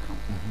ho anka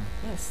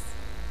yes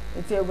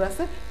eti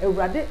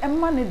ewurade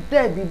emma ne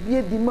da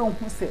bibie di ma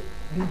hu se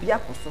bibia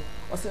koso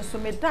o se so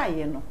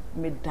medaye no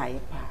medaye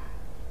pa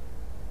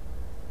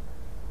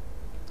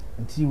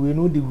nti we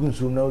no di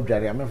gunso na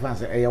odware amefa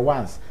se eye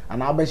once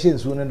ana abehye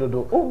nso ne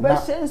dodo o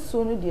behye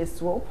nso no de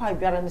so o pa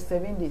dware ne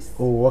 7 days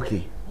oh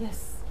okay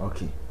yes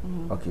okay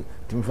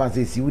timi fa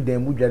se si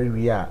wudan mu dware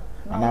wi a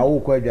ana wo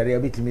kwa dware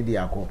abetimi di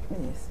akọ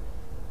yes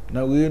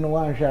na we no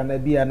wa hwa na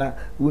bia na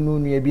unu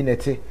nua bi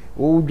nete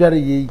wo dware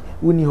yi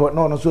uni ho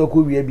na ono so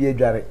akọ wi bia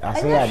dware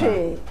ase ya na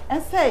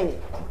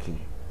okay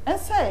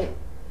ese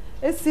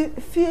esi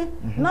fie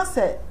na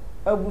se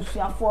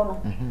abusuafo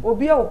no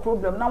obi e wo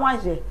problem na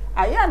waje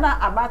aya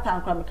na abata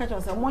nkra me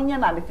kacho se monye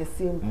na de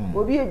kesem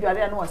obi e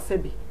dware na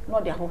wasabi na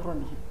ode ahohoro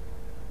ne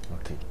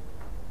okay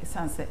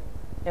esanse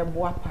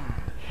eboa pa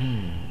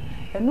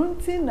enu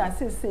nti na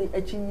sese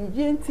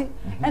achinyije nti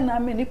na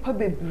me nipa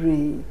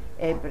bebre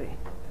ebre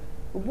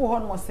obu ho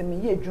no se me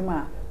ye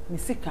adwuma me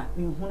sika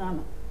me huna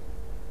no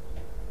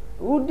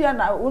udia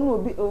na wonu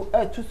obi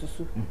atu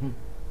susu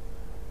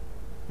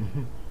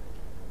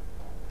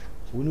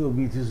wonu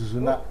obi tu susu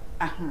na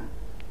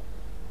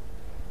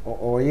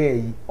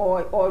oye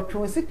o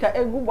twu sika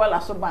egu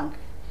bola so bank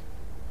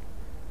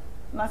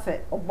na se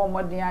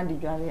obomodin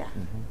adidware a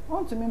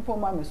wontu me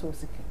mpoma me so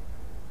sika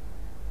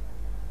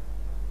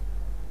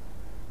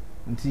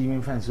nti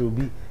me fan so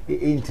obi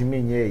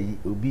intimi nya yi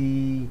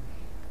obi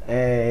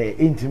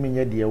intimi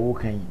nya de wo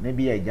kan na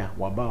bi agya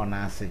waba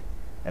ona ase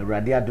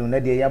awurade adon na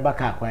de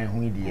yabaka akwan ho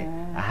die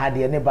aha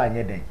de ne ba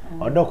nye den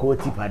odoko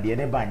otipa de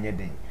ne ba nye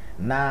den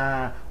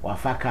na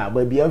wafaka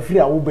ba bia afiri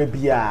a wo ba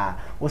bia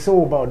wo se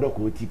wo ba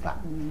odoko otipa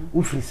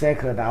wo free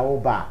cycle da wo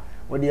ba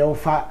wo de wo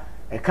fa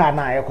eka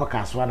na ayekọ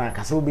kaso na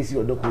kasa wo besi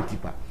odoko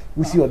otipa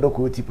wo si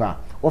odoko otipa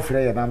wo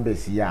frɛ ya number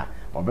si ya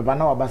obeba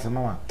na wabasa na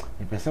wa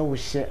mpesa wo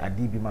hye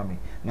ade bi ma me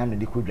na me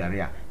de ko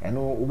dware a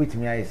eno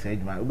obetimi aye sa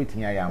adwuma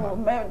obetimi aye ama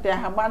me de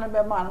haba no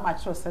be ma no ma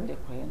chiro se de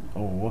koye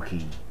no oh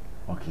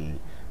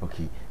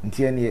okay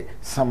nti ene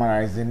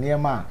summarize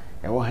niema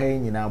e wo ha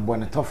nyina bo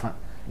ne tofa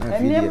na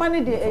fi niema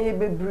ne de eye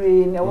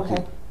bebre ne wo ho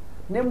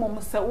ne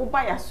mom se wo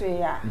ba ya so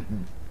ya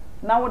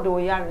na wo de wo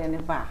yare ne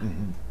ba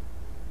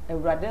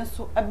ewurade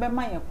nso ebe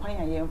ma ye kwan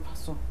ya ye mfa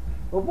so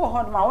obo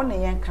ho ma wo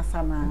ne ye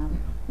nkasa na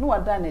no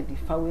wada na di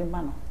fawe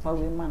ma no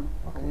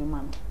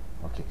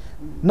okay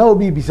na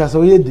obi bisa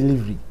so ye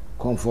delivery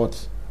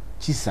comfort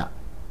chisa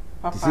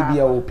tisi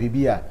bia o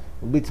pebia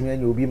obetimi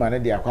anya obi ma na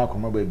de akwa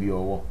akoma ba bi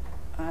owo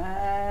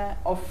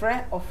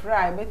ofre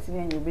a betimi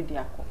anya obi de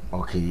akọ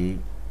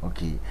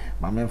okay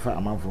mama mfa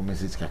amanfo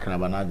message kakra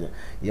ba na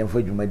ye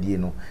mfa dwumadie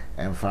no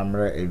emfa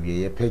mra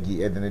awie ye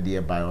pegi edene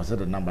de buy or say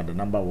the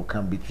number will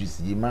come Beatrice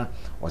Yima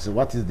or say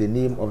what is the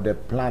name of the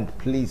plant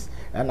please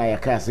and I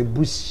can say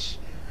bush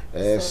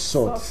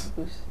salt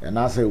and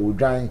I say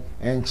Odwan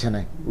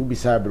Nkyene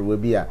ubisa abrewa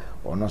bi a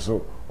ono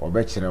so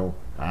obekyerew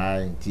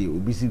ai ti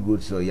obisi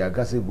good so ya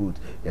gase good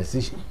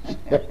yes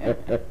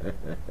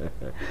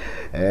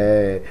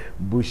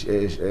bush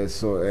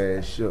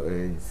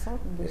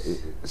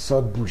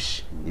salt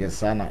bush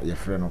yes ana ye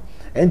frɛ no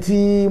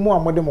enti mo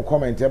amode mo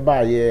comment e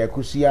ba ye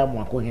akusia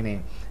mo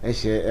akohene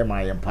ehye e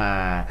ma ye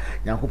pa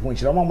Nyankopɔn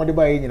kyerɛ mo amode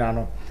ba ye nyina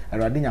no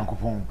Awurade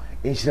Nyankopɔn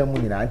enhyira mu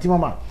nyina enti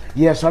mama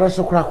ye sɔre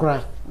so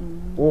kura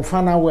wo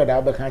fa na word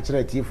abɛka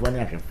kyerɛ tiefo ne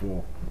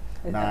ahwefo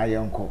na ye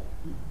nko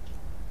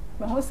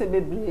me ho se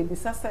bebre bi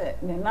sase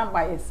ne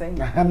number ye sen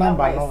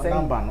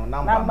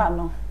number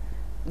no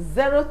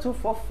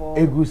 0244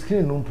 egu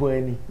screen no mpo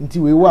ani nti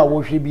we wo a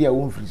wo hwe bi a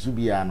wo mfiri so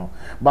bia no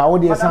ba wo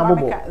de san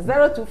bobo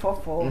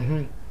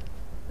 0244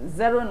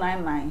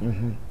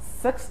 099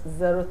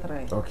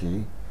 603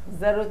 okay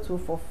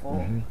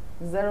 0244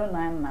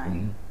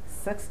 099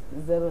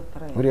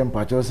 603 Ore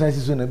mpacho san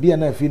siso na bia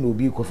na afi na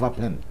obi kofa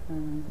pen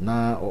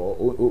na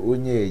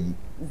onye yi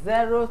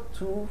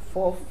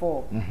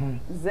 0244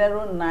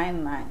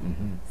 099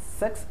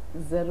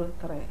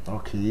 603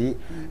 okay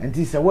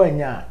enti se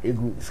wanya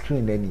egu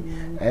screen ani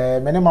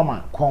mene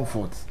mama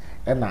comfort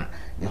na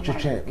ye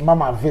twetwe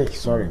mama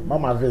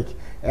Vic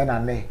na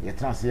ne ye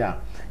transe ya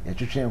ye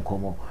twetwe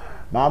nkomo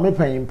ma me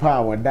panyimpa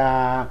a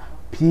woda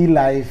P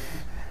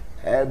life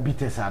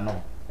bitesa no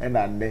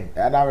na ne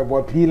na me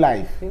boy P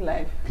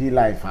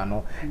life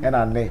ano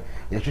na ne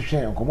ye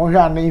twetwe nkomo hwe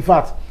an in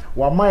fact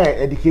wa my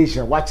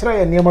education wa kire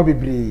ye niema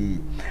bebre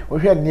wo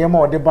hwe niema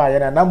ode ba ye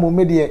na mo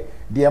me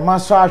de ma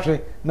so ahwe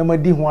na ma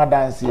di ho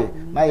adanse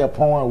na ye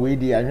pon a we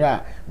di ahwe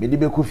a me di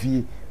be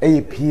kofi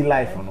eye P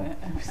life no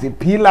se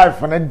P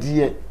life na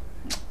die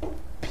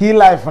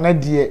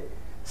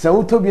se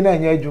utobi na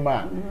anya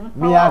adwuma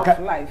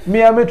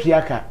mi ametu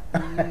aka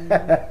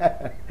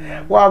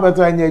wa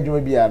beto anya adwuma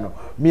bia no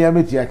mi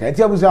ametu aka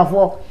enti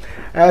abusuafo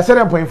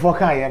 7.4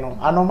 kan ye no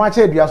anoma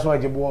cha dua so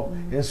agebo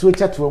enso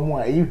chato mu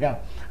a ehwa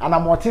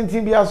anamo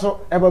tintin bia so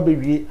eba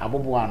bewie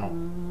abobo ano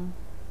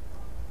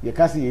ye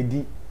kasi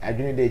yedi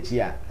adwene da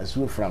echi a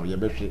asu from ye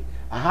behwe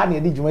aha na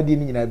yedi dwuma di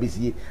ni nyina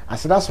besie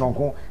aseda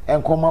soronko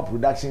enkoma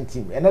production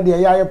team ene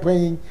de ya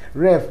pan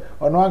ref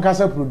ono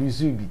ankasa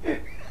produce bi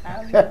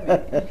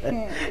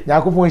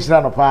Nyankopɔn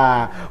nhyira no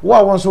pa wo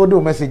a wonso de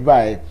o message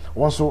bae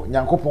wonso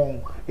Nyankopɔn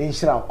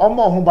nhyira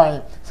omo ho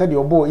ban se de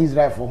obo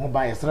Israel fo ho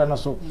ban yesra no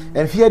so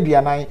emfie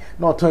aduanan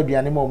na oto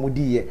aduane ma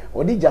omudi ye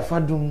odi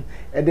jafadum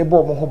e de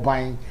bo mo ho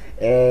ban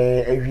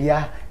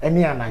awia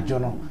ene anajo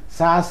no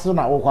saa so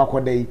na wo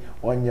kwakoda yi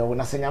onye wo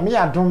na se nyame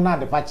adom na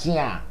de pa kye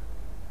a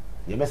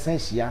ye be san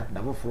hia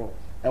da foforo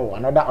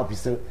another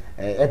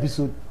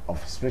episode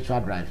of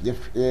Spiritual Drive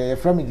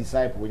from a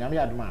disciple nyame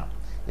adom a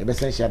ye be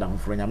san hia da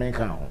foforo nyame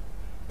kan ho